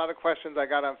odor? You know, a lot of questions I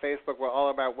got on Facebook were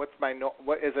all about what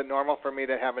is it normal for me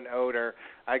to have an odor,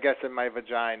 I guess, in my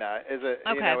vagina? Is it,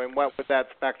 and what would that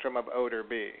spectrum of odor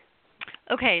be?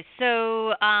 Okay,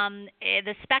 so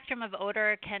the spectrum of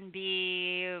odor can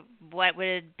be what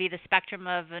would be the spectrum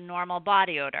of a normal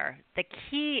body odor. The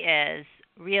key is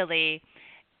really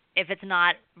if it's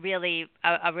not really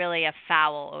a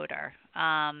foul odor.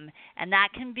 And that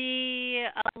can be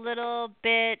a little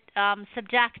bit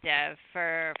subjective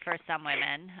for some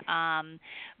women.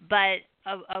 But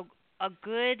a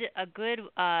good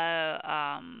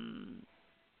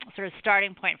sort of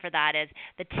starting point for that is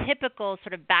the typical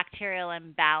sort of bacterial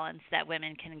imbalance that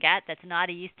women can get that's not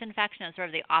a yeast infection, it's sort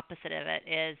of the opposite of it,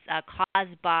 is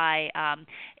caused by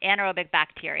anaerobic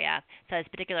bacteria. So this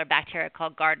particular bacteria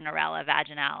called Gardnerella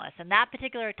vaginalis. And that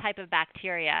particular type of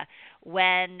bacteria,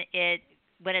 when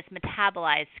it's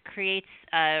metabolized,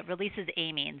 releases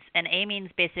amines. And amines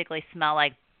basically smell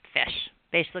like fish,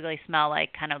 basically smell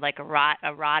like kind of like a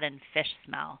rotten fish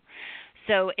smell.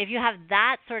 So if you have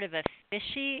that sort of a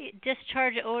fishy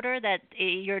discharge odor that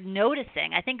you're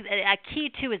noticing, I think a key,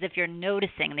 too, is if you're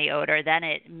noticing the odor, then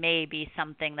it may be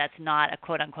something that's not a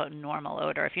quote-unquote normal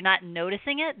odor. If you're not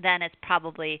noticing it, then it's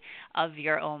probably of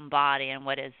your own body and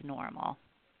what is normal.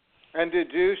 And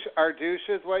are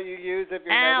douches what you use if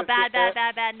you're noticing bad.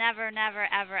 Never, ever.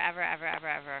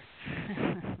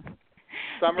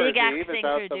 Summer's Big X Eve thing is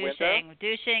out through the douching. window?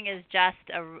 Douching is just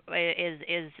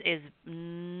is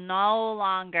no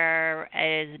longer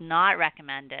is not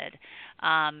recommended.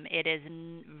 It's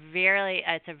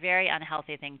a very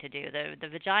unhealthy thing to do. The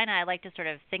vagina, I like to sort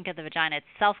of think of the vagina, it's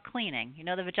self-cleaning. You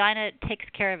know, the vagina takes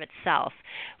care of itself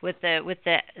with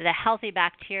the healthy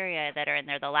bacteria that are in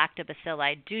there, the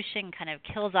lactobacilli. Douching kind of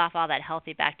kills off all that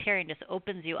healthy bacteria and just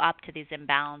opens you up to these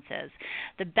imbalances.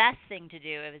 The best thing to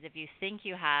do is if you think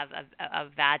you have a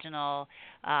vaginal,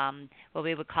 what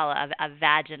we would call a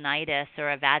vaginitis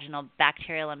or a vaginal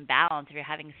bacterial imbalance, if you're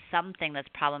having something that's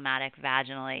problematic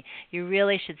vaginally, you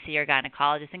really should see your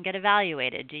gynecologist and get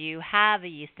evaluated. Do you have a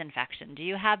yeast infection? Do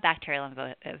you have bacterial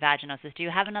vaginosis? Do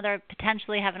you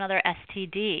potentially have another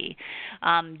STD?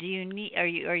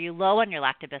 Are you low on your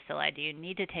lactobacilli? Do you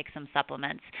need to take some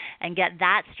supplements and get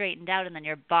that straightened out, and then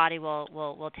your body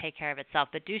will take care of itself.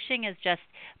 But douching is just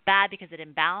bad because it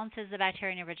imbalances the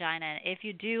bacteria in your vagina, and if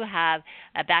you do have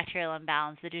a bacterial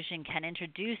imbalance, the douching can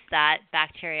introduce that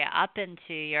bacteria up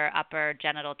into your upper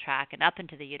genital tract and up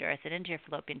into the uterus and into your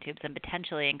fallopian tubes and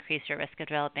potentially increase your risk of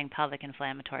developing pelvic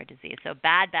inflammatory disease. So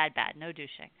bad, no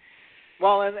douching.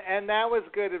 Well, and that was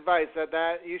good advice,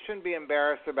 that you shouldn't be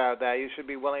embarrassed about that. You should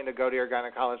be willing to go to your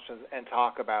gynecologist and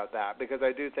talk about that, because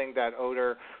I do think that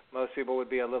odor, most people would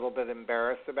be a little bit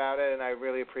embarrassed about it, and I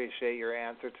really appreciate your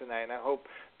answer tonight. And I hope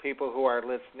people who are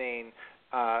listening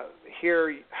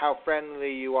hear how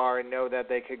friendly you are and know that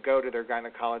they could go to their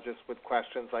gynecologist with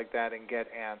questions like that and get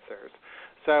answers.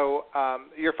 So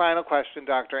your final question,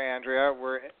 Dr. Andrea,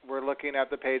 we're looking at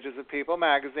the pages of People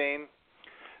magazine.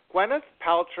 Gwyneth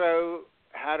Paltrow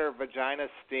had her vagina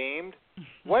steamed.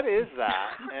 What is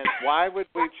that, and why would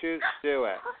we choose to do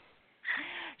it?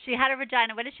 She had her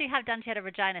vagina. What did she have done? She had her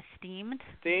vagina steamed?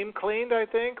 Steam cleaned, I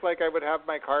think, like I would have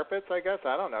my carpets, I guess.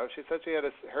 I don't know. She said she had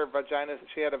a vagina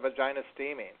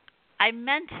steaming. I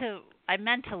meant to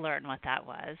learn what that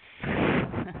was.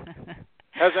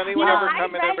 Has anyone ever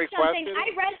come in and requested?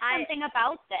 I read something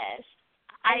about this.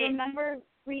 I remember.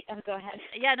 Go ahead.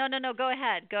 Yeah, no. Go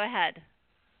ahead.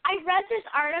 I read this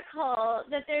article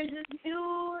that there's this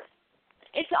new.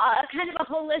 It's a kind of a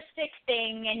holistic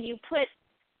thing, and you put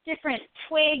different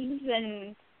twigs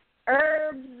and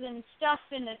herbs and stuff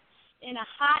in a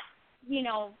hot,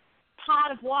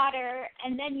 pot of water,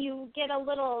 and then you get a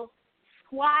little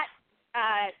squat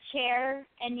chair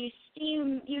and you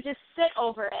just sit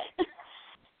over it.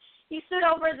 you sit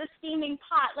over the steaming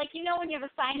pot. Like, you know when you have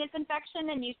a sinus infection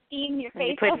and you steam your face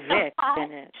you put over the Vicks pot?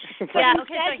 in it. Yeah,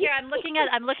 okay, so here I'm looking at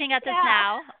this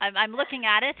now. I'm looking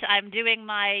at it. I'm doing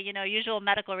my, usual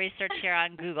medical research here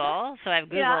on Google. So I've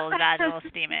Googled vaginal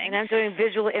steaming. And I'm doing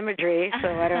visual imagery, so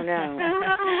I don't know.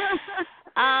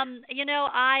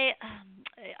 I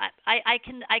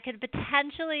could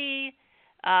potentially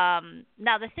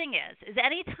now the thing is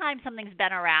anytime something's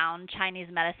been around Chinese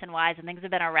medicine wise and things have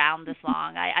been around this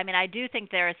long, I do think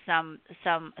there is some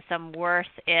worth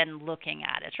in looking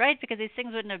at it, right? Because these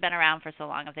things wouldn't have been around for so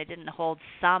long if they didn't hold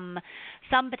some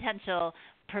potential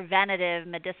preventative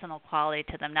medicinal quality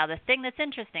to them. Now the thing that's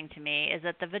interesting to me is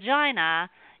that the vagina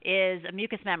is a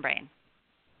mucous membrane.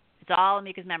 It's all a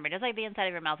mucous membrane. Just like the inside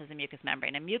of your mouth is a mucous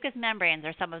membrane. And mucous membranes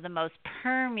are some of the most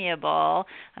permeable,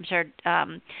 I'm sure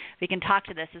we can talk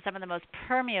to this, is some of the most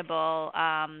permeable,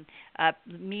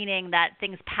 meaning that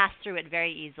things pass through it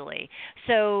very easily.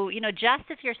 So, just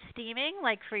if you're steaming,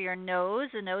 like for your nose,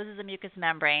 the nose is a mucous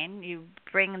membrane. You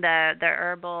bring the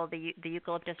herbal, the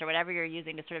eucalyptus or whatever you're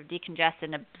using to sort of decongest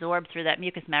and absorb through that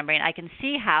mucous membrane. I can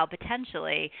see how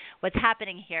potentially what's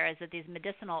happening here is that these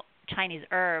medicinal Chinese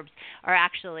herbs are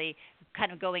actually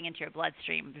kind of going into your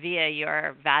bloodstream via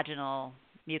your vaginal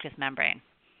mucous membrane.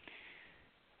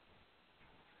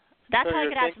 That's how I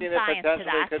could add some science to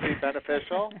that. So you're thinking it potentially could be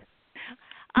beneficial?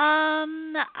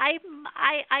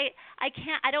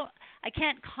 I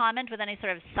can't comment with any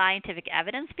sort of scientific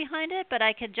evidence behind it, but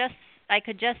I could just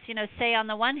say on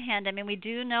the one hand, we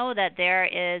do know that there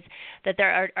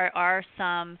are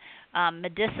some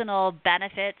medicinal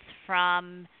benefits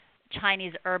from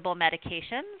Chinese herbal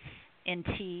medications in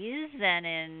teas and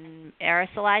in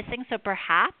aerosolized things. So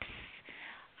perhaps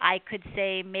I could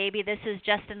say maybe this is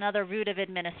just another route of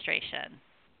administration.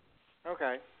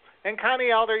 Okay. And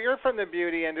Connie Elder, you're from the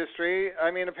beauty industry.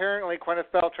 Apparently Gwyneth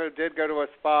Paltrow did go to a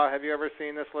spa. Have you ever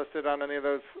seen this listed on any of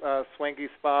those swanky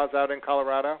spas out in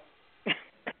Colorado?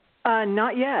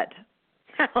 Not yet.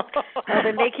 Well,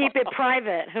 then they keep it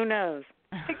private. Who knows?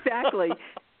 Exactly.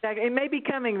 It may be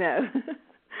coming, though.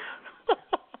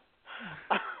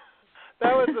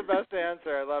 That was the best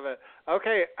answer. I love it.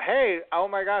 Okay. Hey, oh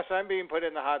my gosh, I'm being put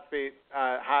in the hot seat.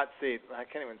 I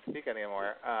can't even speak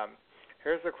anymore.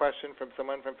 Here's a question from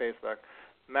someone from Facebook.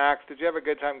 Max, did you have a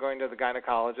good time going to the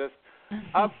gynecologist?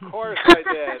 Of course I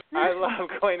did. I love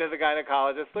going to the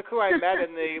gynecologist. Look who I met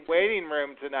in the waiting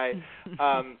room tonight.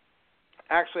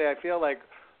 Actually, I feel like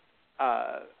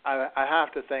I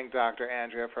have to thank Dr.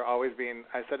 Andrea for always being,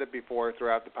 I said it before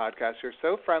throughout the podcast, you're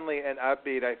so friendly and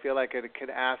upbeat. I feel like I could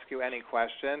ask you any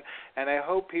question, and I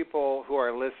hope people who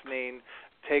are listening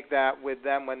take that with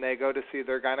them when they go to see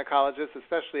their gynecologist,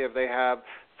 especially if they have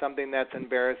something that's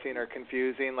embarrassing or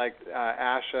confusing, like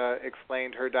Asha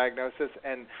explained her diagnosis,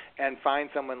 and find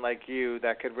someone like you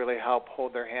that could really help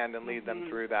hold their hand and lead them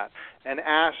through that. And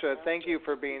Asha, thank you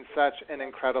for being such an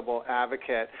incredible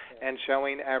advocate and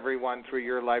showing everyone through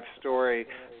your life story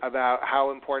about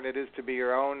how important it is to be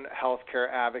your own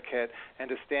healthcare advocate and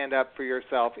to stand up for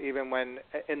yourself even when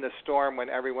in the storm when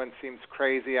everyone seems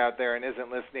crazy out there and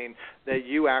isn't listening, that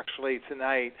you actually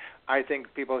tonight, I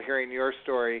think people hearing your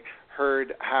story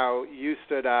heard how you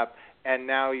stood up, and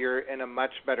now you're in a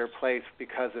much better place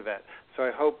because of it. So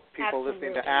I hope people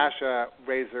listening to Asha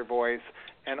raise their voice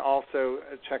and also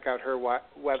check out her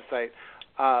website.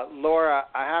 Laura,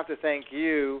 I have to thank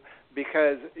you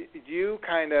because you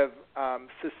kind of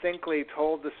succinctly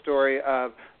told the story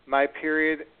of my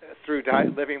period through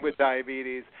living with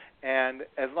diabetes, and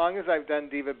as long as I've done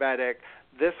Divabetic,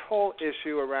 this whole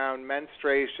issue around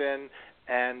menstruation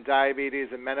and diabetes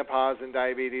and menopause and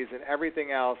diabetes and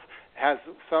everything else has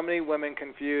so many women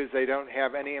confused. They don't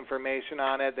have any information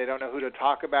on it. They don't know who to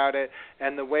talk about it.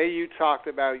 And the way you talked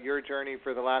about your journey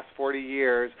for the last 40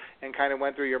 years and kind of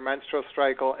went through your menstrual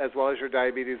cycle as well as your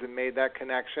diabetes and made that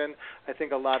connection, I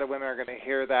think a lot of women are going to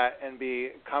hear that and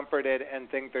be comforted and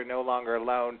think they're no longer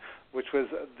alone, which was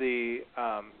the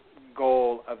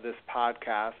goal of this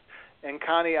podcast. And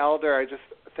Connie Elder, I just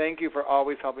thank you for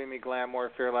always helping me glam more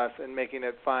fearless and making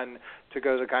it fun to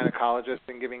go to the gynecologist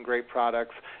and giving great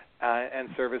products and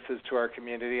services to our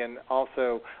community. And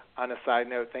also, on a side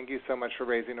note, thank you so much for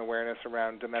raising awareness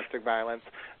around domestic violence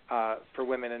for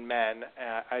women and men.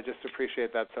 I just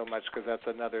appreciate that so much because that's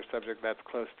another subject that's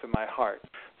close to my heart.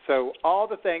 So all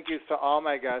the thank yous to all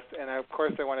my guests, and of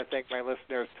course I want to thank my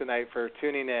listeners tonight for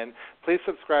tuning in. Please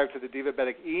subscribe to the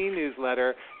Divabetic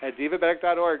e-newsletter at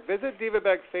divabetic.org. Visit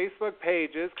Divabetic's Facebook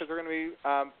pages because we're going to be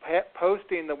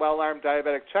posting the Well-Armed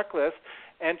Diabetic Checklist.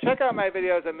 And check out my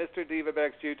videos on Mr.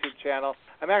 Divabetic's YouTube channel.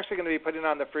 I'm actually going to be putting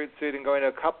on the fruit suit and going to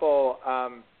a couple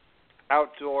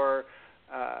outdoor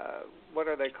what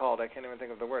are they called? I can't even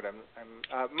think of the word.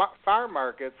 Farm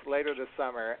markets later this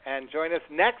summer. And join us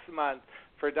next month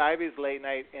for Diabetes Late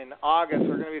Night in August.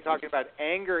 We're going to be talking about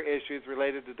anger issues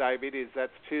related to diabetes.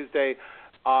 That's Tuesday,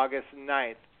 August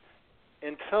 9th.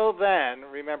 Until then,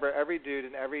 remember, every dude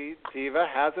and every diva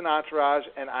has an entourage,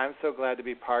 and I'm so glad to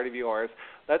be part of yours.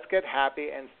 Let's get happy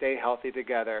and stay healthy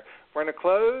together. We're going to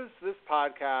close this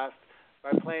podcast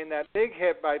by playing that big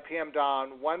hit by PM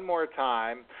Dawn one more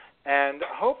time, and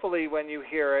hopefully when you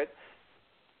hear it,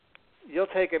 you'll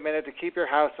take a minute to keep your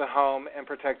house a home and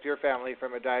protect your family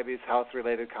from a diabetes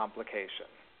health-related complication.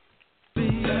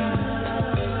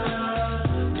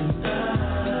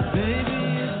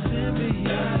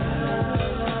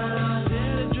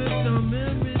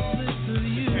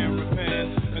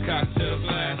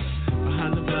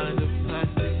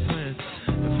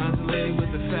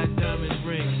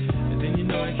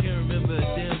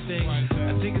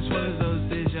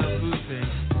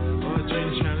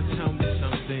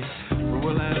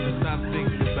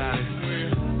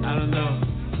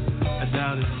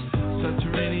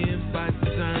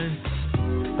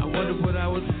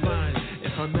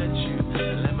 I met you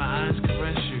and let my eyes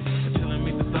caress you until I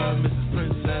meet the thought of Mrs.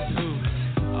 Princess who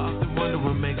I often wonder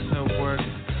what makes her work.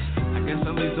 I guess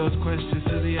I'll leave those questions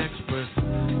to the experts,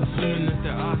 assuming that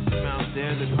there are some out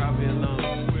there that probably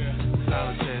alone,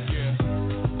 solitaire.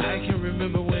 I can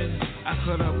remember when I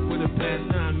caught up with a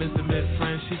pastime intimate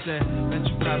friend. She said that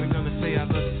you're probably gonna say I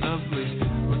look lovely,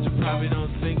 but you probably don't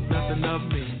think nothing of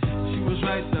me. She was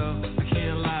right though, I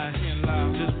can't lie.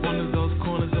 Just one of those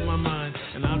corners of my mind,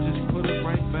 and I'll just put it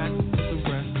right back with the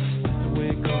rest. That's the way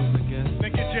it goes, I guess. Now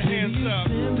get your hands up.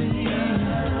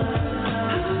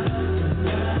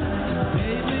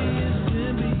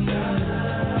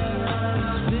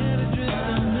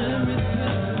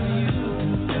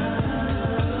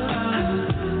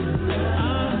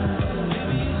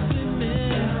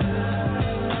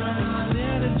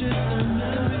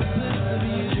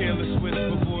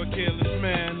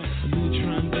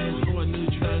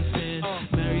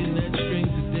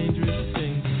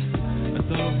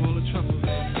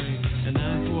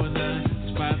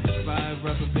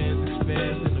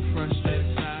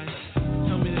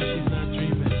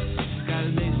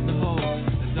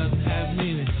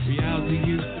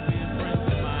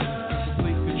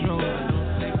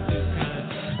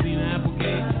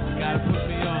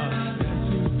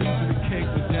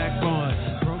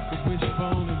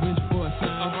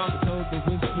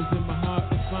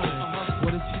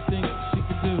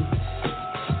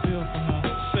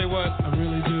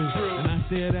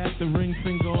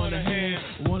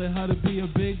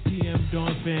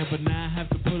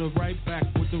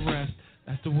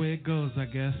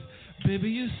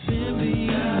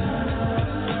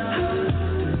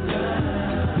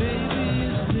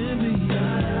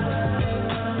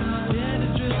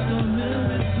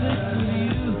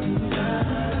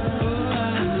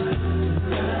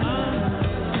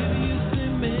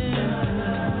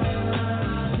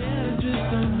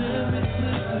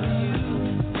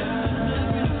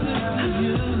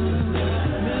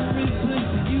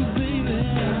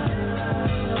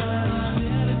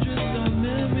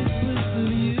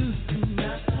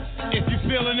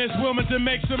 To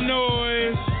make some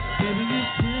noise.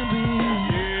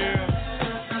 Yeah.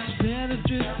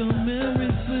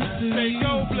 Say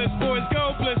go, Bliss boys,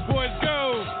 go, Bliss boys,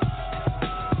 go.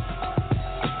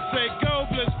 Say go,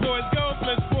 Bliss boys, go,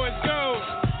 Bliss boys, go.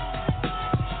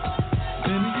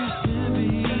 Baby, you send me.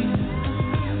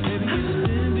 Baby, you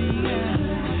send me.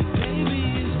 Baby,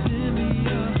 you send me.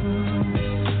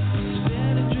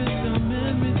 Instead of drift on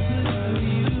memories close to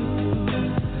you.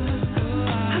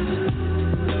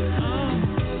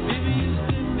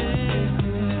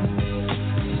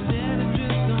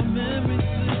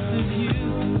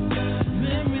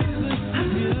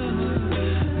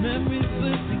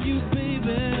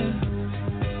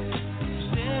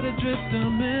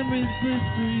 Memories close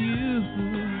to you.